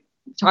was like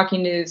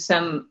talking to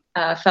some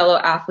fellow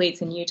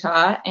athletes in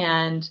Utah,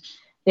 and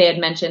they had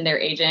mentioned their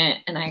agent,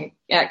 and it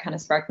kind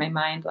of sparked my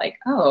mind, like,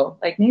 oh,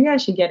 like maybe I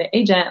should get an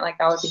agent, like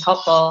that would be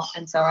helpful.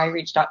 And so I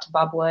reached out to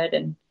Bob Wood,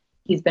 and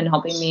he's been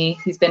helping me.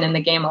 He's been in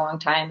the game a long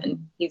time,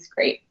 and he's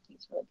great.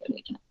 He's a really good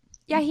agent.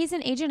 Yeah, he's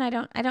an agent.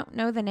 I don't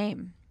know the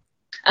name.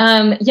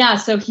 Yeah,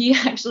 so he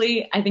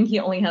actually, I think he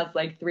only has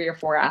like 3 or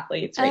 4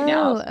 athletes right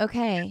now. Oh,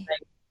 okay.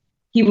 Like,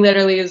 he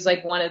literally is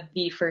like one of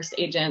the first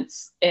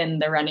agents in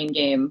the running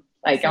game.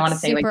 Like, I want to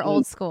say like super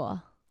old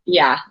school.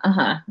 Yeah.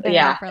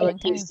 Yeah.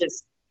 He's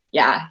just,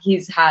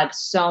 he's had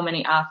so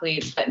many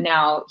athletes, but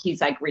now he's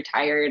like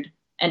retired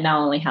and now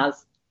only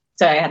has,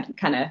 so I had to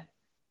kind of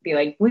be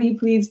like, will you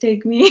please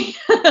take me?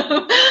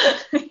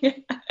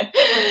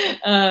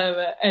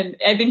 And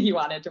I think he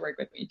wanted to work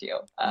with me too.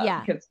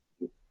 Because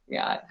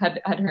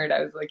had heard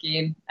I was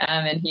looking,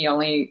 and he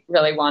only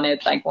really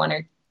wanted like one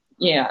or,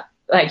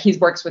 like he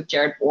works with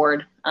Jared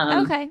Ward.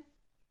 Okay.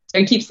 So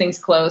he keeps things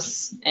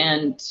close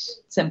and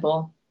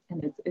simple,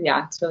 and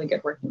it's really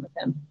good working with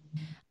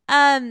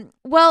him.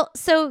 Well,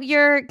 so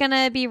you're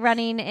gonna be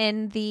running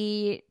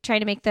trying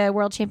to make the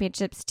World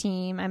Championships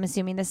team, I'm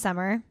assuming this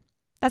summer.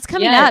 That's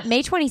coming up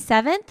May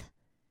 27th.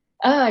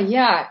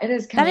 Yeah, it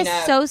is coming up.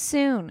 That is so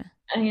soon.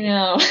 I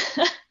know.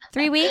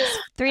 3 weeks,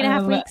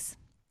 3.5 weeks.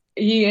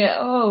 Yeah.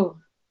 Oh,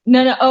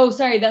 no. Oh,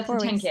 sorry. That's the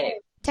 10K.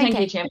 10K.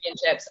 10K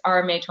championships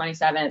are May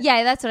 27th.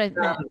 Yeah, that's what I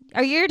meant.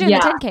 You're doing the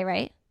 10K,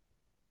 right?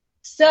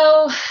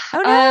 So,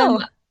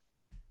 no.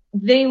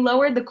 They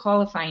lowered the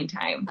qualifying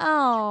time.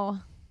 Oh.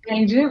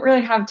 I didn't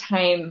really have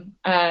time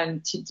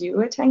to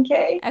do a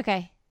 10K.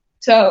 Okay.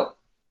 So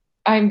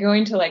I'm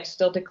going to like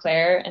still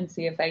declare and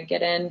see if I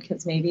get in,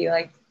 because maybe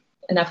like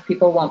enough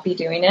people won't be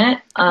doing it.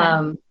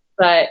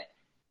 But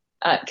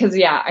because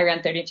I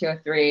ran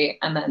 32:03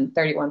 and then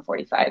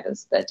 31:45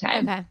 is the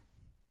time. Okay.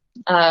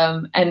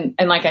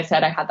 And like I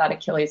said, I had that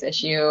Achilles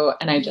issue,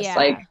 and I just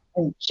like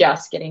I'm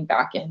just getting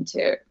back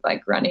into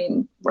like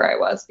running where I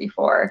was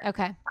before.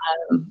 Okay.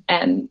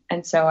 And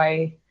so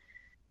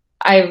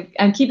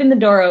I'm keeping the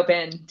door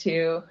open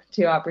to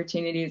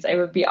opportunities. It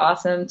would be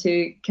awesome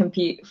to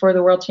compete for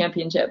the world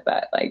championship,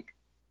 but like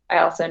I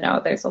also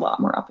know there's a lot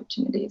more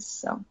opportunities,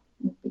 so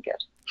it'd be good.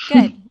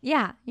 Good.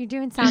 Yeah. You're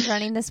doing sound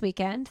running this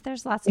weekend.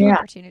 There's lots of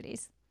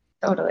opportunities.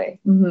 Totally.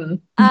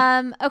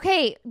 Mm-hmm.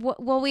 Okay.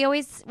 Well, we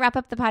always wrap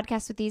up the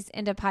podcast with these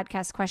end of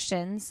podcast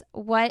questions.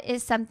 What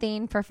is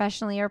something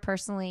professionally or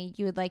personally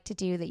you would like to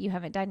do that you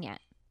haven't done yet?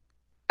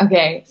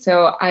 Okay.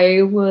 So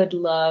I would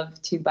love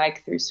to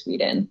bike through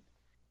Sweden.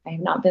 I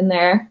have not been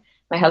there.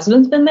 My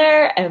husband's been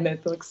there, and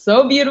it looks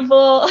so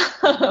beautiful.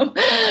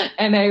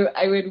 And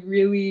I would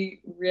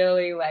really,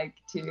 really like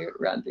to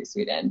run through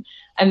Sweden.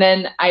 And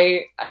then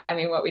I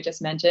mean, what we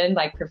just mentioned,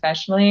 like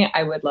professionally,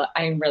 I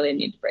really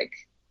need to break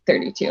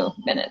 32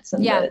 minutes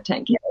in the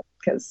 10K,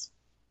 because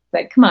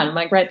like, come on, I'm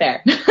like right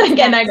there.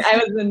 Again,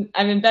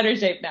 I'm in better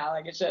shape now.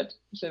 Like it should.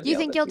 You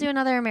think you'll do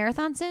another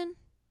marathon soon?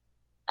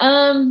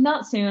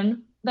 Not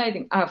soon, but I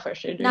think I'll for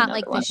sure do not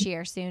like one. This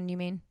year soon, you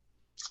mean?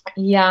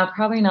 Yeah,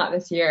 probably not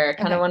this year. I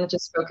kind of want to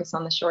just focus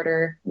on the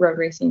shorter road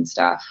racing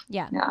stuff.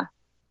 Yeah.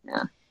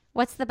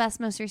 What's the best,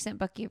 most recent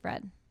book you've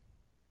read?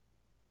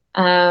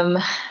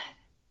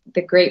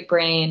 The Great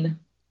Brain.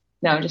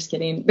 No, I'm just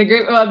kidding. The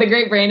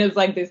Great Brain is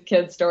like this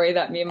kid story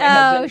that me and my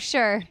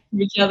husband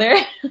read each other.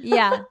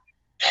 Yeah.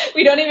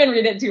 We don't even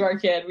read it to our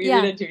kid. We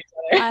read it to each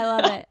other. I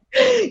love it.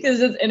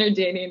 Because it's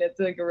entertaining. It's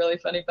like a really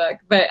funny book.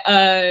 But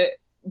I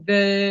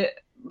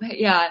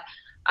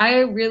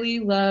really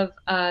love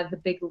The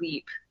Big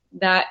Leap.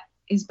 That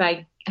is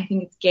by, I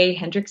think it's Gay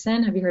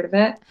Hendrickson. Have you heard of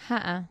it?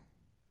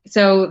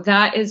 So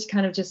that is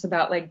kind of just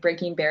about like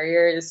breaking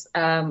barriers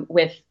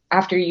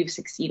after you've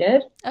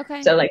succeeded.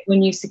 Okay. So like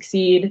when you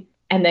succeed,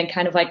 and then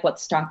kind of like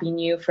what's stopping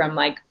you from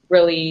like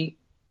really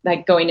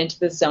like going into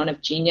the zone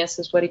of genius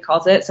is what he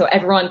calls it. So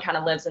everyone kind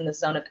of lives in the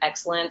zone of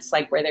excellence,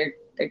 like where they're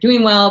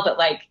doing well, but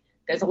like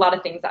there's a lot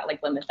of things that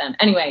like limit them.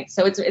 Anyway,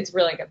 so it's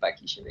really a good book.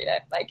 You should read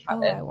it. Like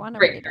have it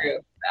break through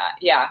that.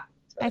 Yeah.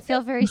 I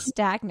feel very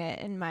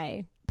stagnant in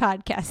my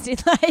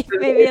podcasting life.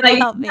 Maybe it'll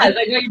help me. Like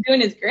what you're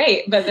doing is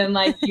great, but then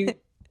like you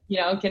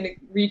can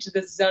reach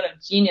this zone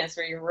of genius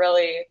where you're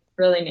really,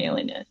 really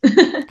nailing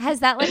it.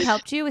 Has that like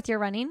helped you with your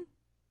running?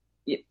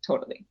 Yeah,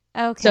 totally.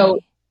 Okay.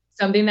 So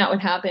something that would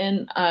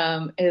happen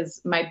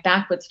is my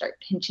back would start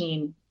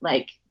pinching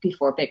like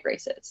before big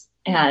races.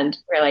 And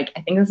we're like,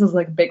 I think this is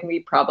like a big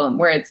leap problem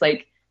where it's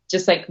like,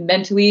 just like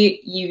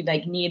mentally you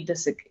like need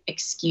this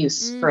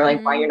excuse for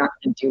like why you're not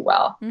going to do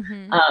well.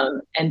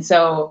 And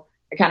so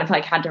I kind of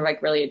like had to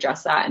like really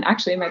address that. And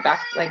actually my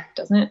back like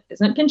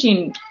isn't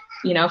pinching,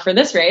 for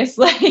this race.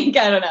 Like,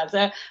 I don't know.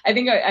 So I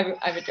think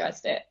I've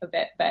addressed it a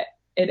bit, but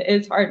it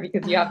is hard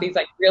because you have these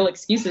like real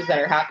excuses that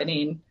are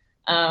happening.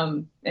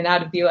 And how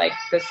to be like,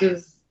 this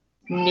is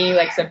me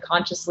like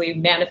subconsciously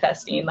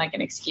manifesting like an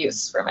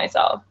excuse for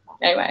myself.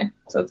 Anyway,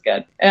 so it's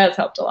good. It has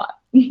helped a lot.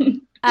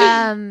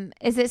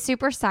 Is it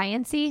super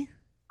sciencey?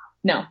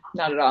 No,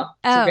 not at all.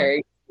 It's a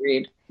very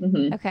good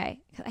read. Okay.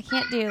 I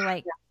can't do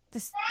like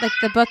this, like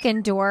the book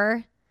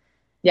Endure.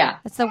 Yeah.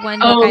 That's the one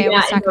book I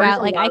always talk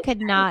about. Like I could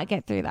not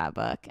get through that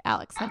book,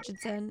 Alex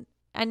Hutchinson.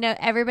 I know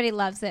everybody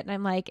loves it. And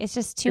I'm like, it's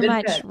just too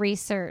much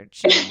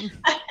research.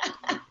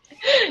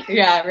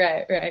 Yeah,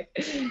 right.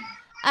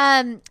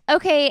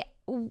 Okay.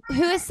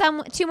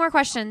 Two more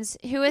questions.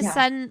 Who is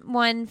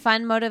someone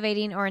fun,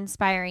 motivating, or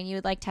inspiring you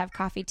would like to have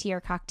coffee, tea,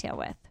 or cocktail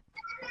with?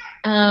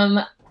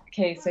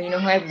 Okay, so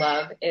who I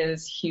love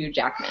is Hugh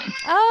Jackman.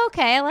 Oh,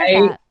 okay. I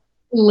love that.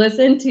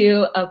 Listened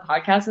to a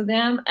podcast with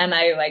him, and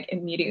I like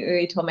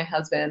immediately told my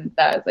husband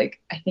that I was like,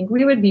 I think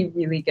we would be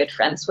really good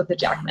friends with the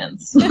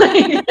Jackmans.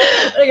 I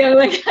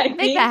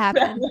Make that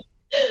happen.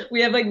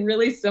 We have like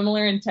really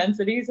similar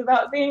intensities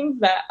about things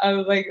that I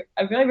was like,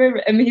 I feel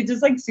like, I mean, he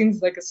just like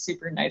seems like a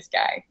super nice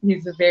guy.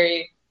 He's a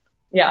very,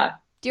 Do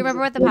you remember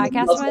what the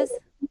podcast was?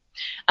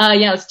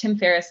 It was Tim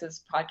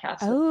Ferriss's podcast.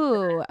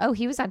 Oh,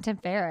 he was on Tim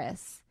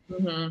Ferriss.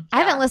 I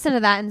haven't listened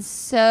to that. And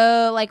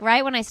so like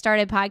right when I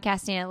started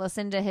podcasting, I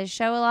listened to his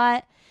show a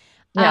lot.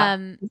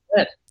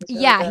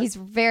 He's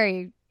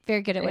very,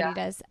 very good at what he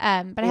does.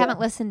 But I haven't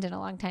listened in a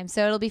long time.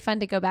 So it'll be fun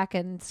to go back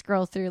and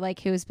scroll through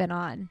like who's been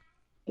on.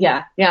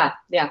 Yeah.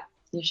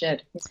 You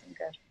should. He's been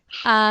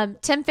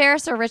good. Tim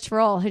Ferriss or Rich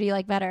Roll? Who do you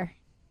like better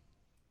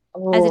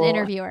as an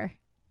interviewer?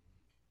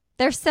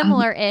 They're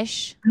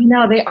similar-ish. I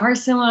know they are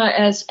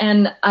similar-ish,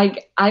 and I've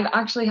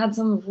actually had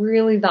some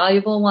really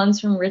valuable ones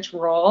from Rich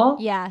Roll.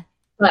 Yeah,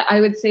 but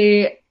I would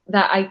say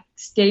that I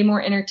stay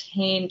more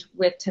entertained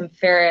with Tim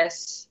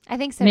Ferriss. I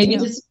think so. Maybe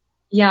too.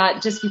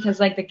 just because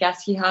like the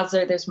guests he has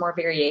there's more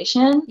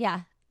variation.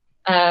 Yeah.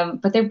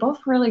 But they're both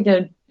really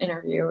good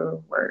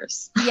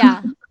interviewers.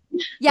 Yeah.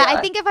 Yeah, I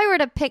think if I were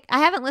to pick, I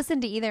haven't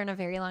listened to either in a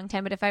very long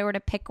time, but if I had to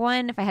pick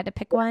one,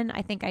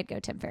 I think I'd go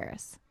Tim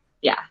Ferriss.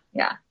 Yeah.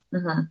 Yeah.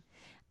 Uh-huh.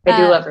 I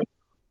do love her.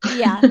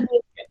 Yeah.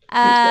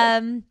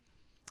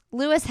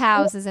 Lewis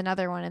Howes is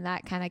another one in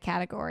that kind of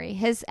category.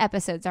 His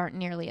episodes aren't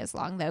nearly as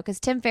long though, because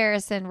Tim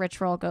Ferriss and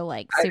Rich Roll go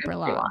like super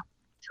long.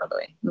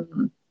 Totally.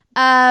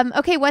 Mm-hmm.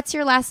 Okay, what's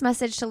your last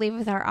message to leave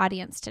with our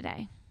audience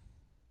today?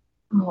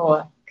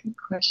 Oh, good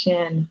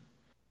question.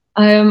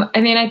 I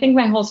mean, I think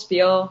my whole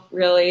spiel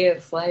really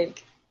is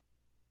like,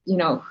 you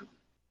know,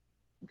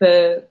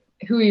 the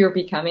who you're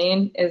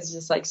becoming is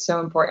just like so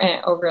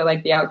important over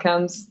like the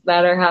outcomes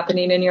that are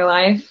happening in your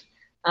life.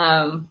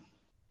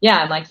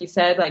 Yeah, and like you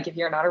said, like if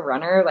you're not a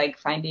runner, like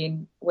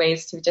finding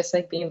ways to just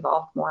like be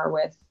involved more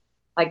with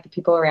like the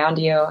people around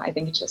you, I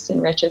think it just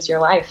enriches your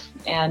life.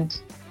 And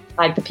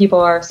like the people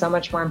are so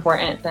much more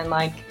important than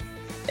like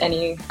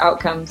any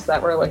outcomes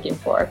that we're looking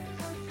for.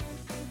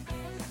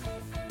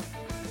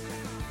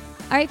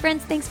 All right,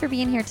 friends, thanks for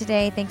being here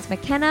today. Thanks,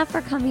 McKenna, for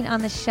coming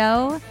on the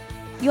show.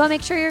 You all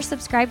make sure you're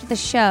subscribed to the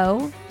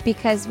show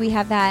because we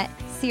have that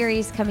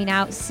series coming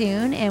out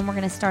soon, and we're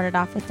going to start it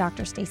off with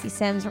Dr. Stacy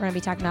Sims. We're going to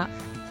be talking about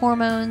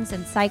hormones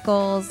and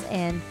cycles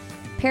and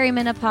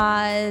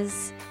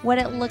perimenopause, what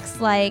it looks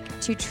like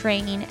to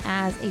train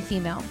as a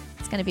female.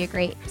 It's going to be a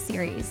great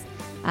series.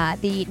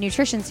 The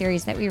nutrition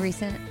series that we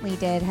recently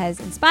did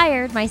has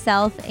inspired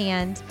myself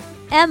and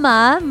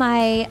Emma,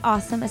 my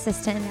awesome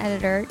assistant and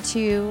editor,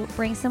 to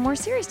bring some more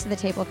series to the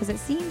table because it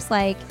seems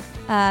like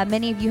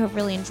many of you have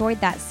really enjoyed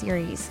that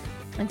series.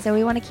 And so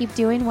we want to keep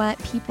doing what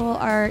people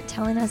are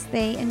telling us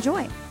they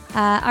enjoy.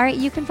 All right,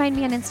 you can find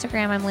me on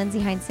Instagram. I'm Lindsay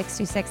Hines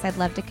 626. I'd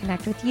love to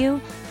connect with you.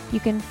 You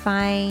can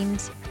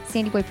find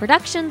Sandy Boy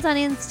Productions on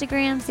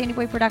Instagram, Sandy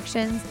Boy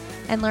Productions,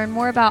 and learn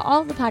more about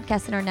all of the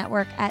podcasts in our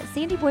network at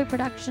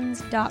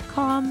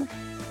sandyboyproductions.com.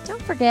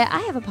 Don't forget,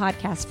 I have a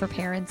podcast for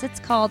parents. It's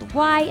called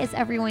Why Is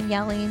Everyone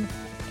Yelling?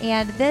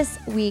 And this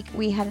week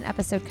we had an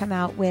episode come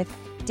out with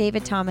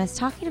David Thomas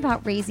talking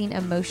about raising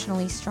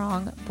emotionally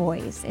strong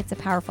boys. It's a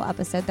powerful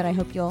episode that I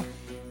hope you'll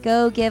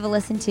go give a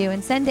listen to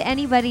and send to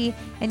anybody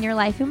in your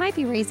life who might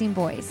be raising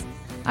boys.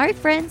 All right,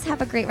 friends,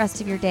 have a great rest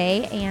of your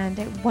day and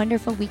a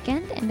wonderful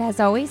weekend. And as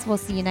always, we'll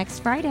see you next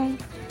Friday.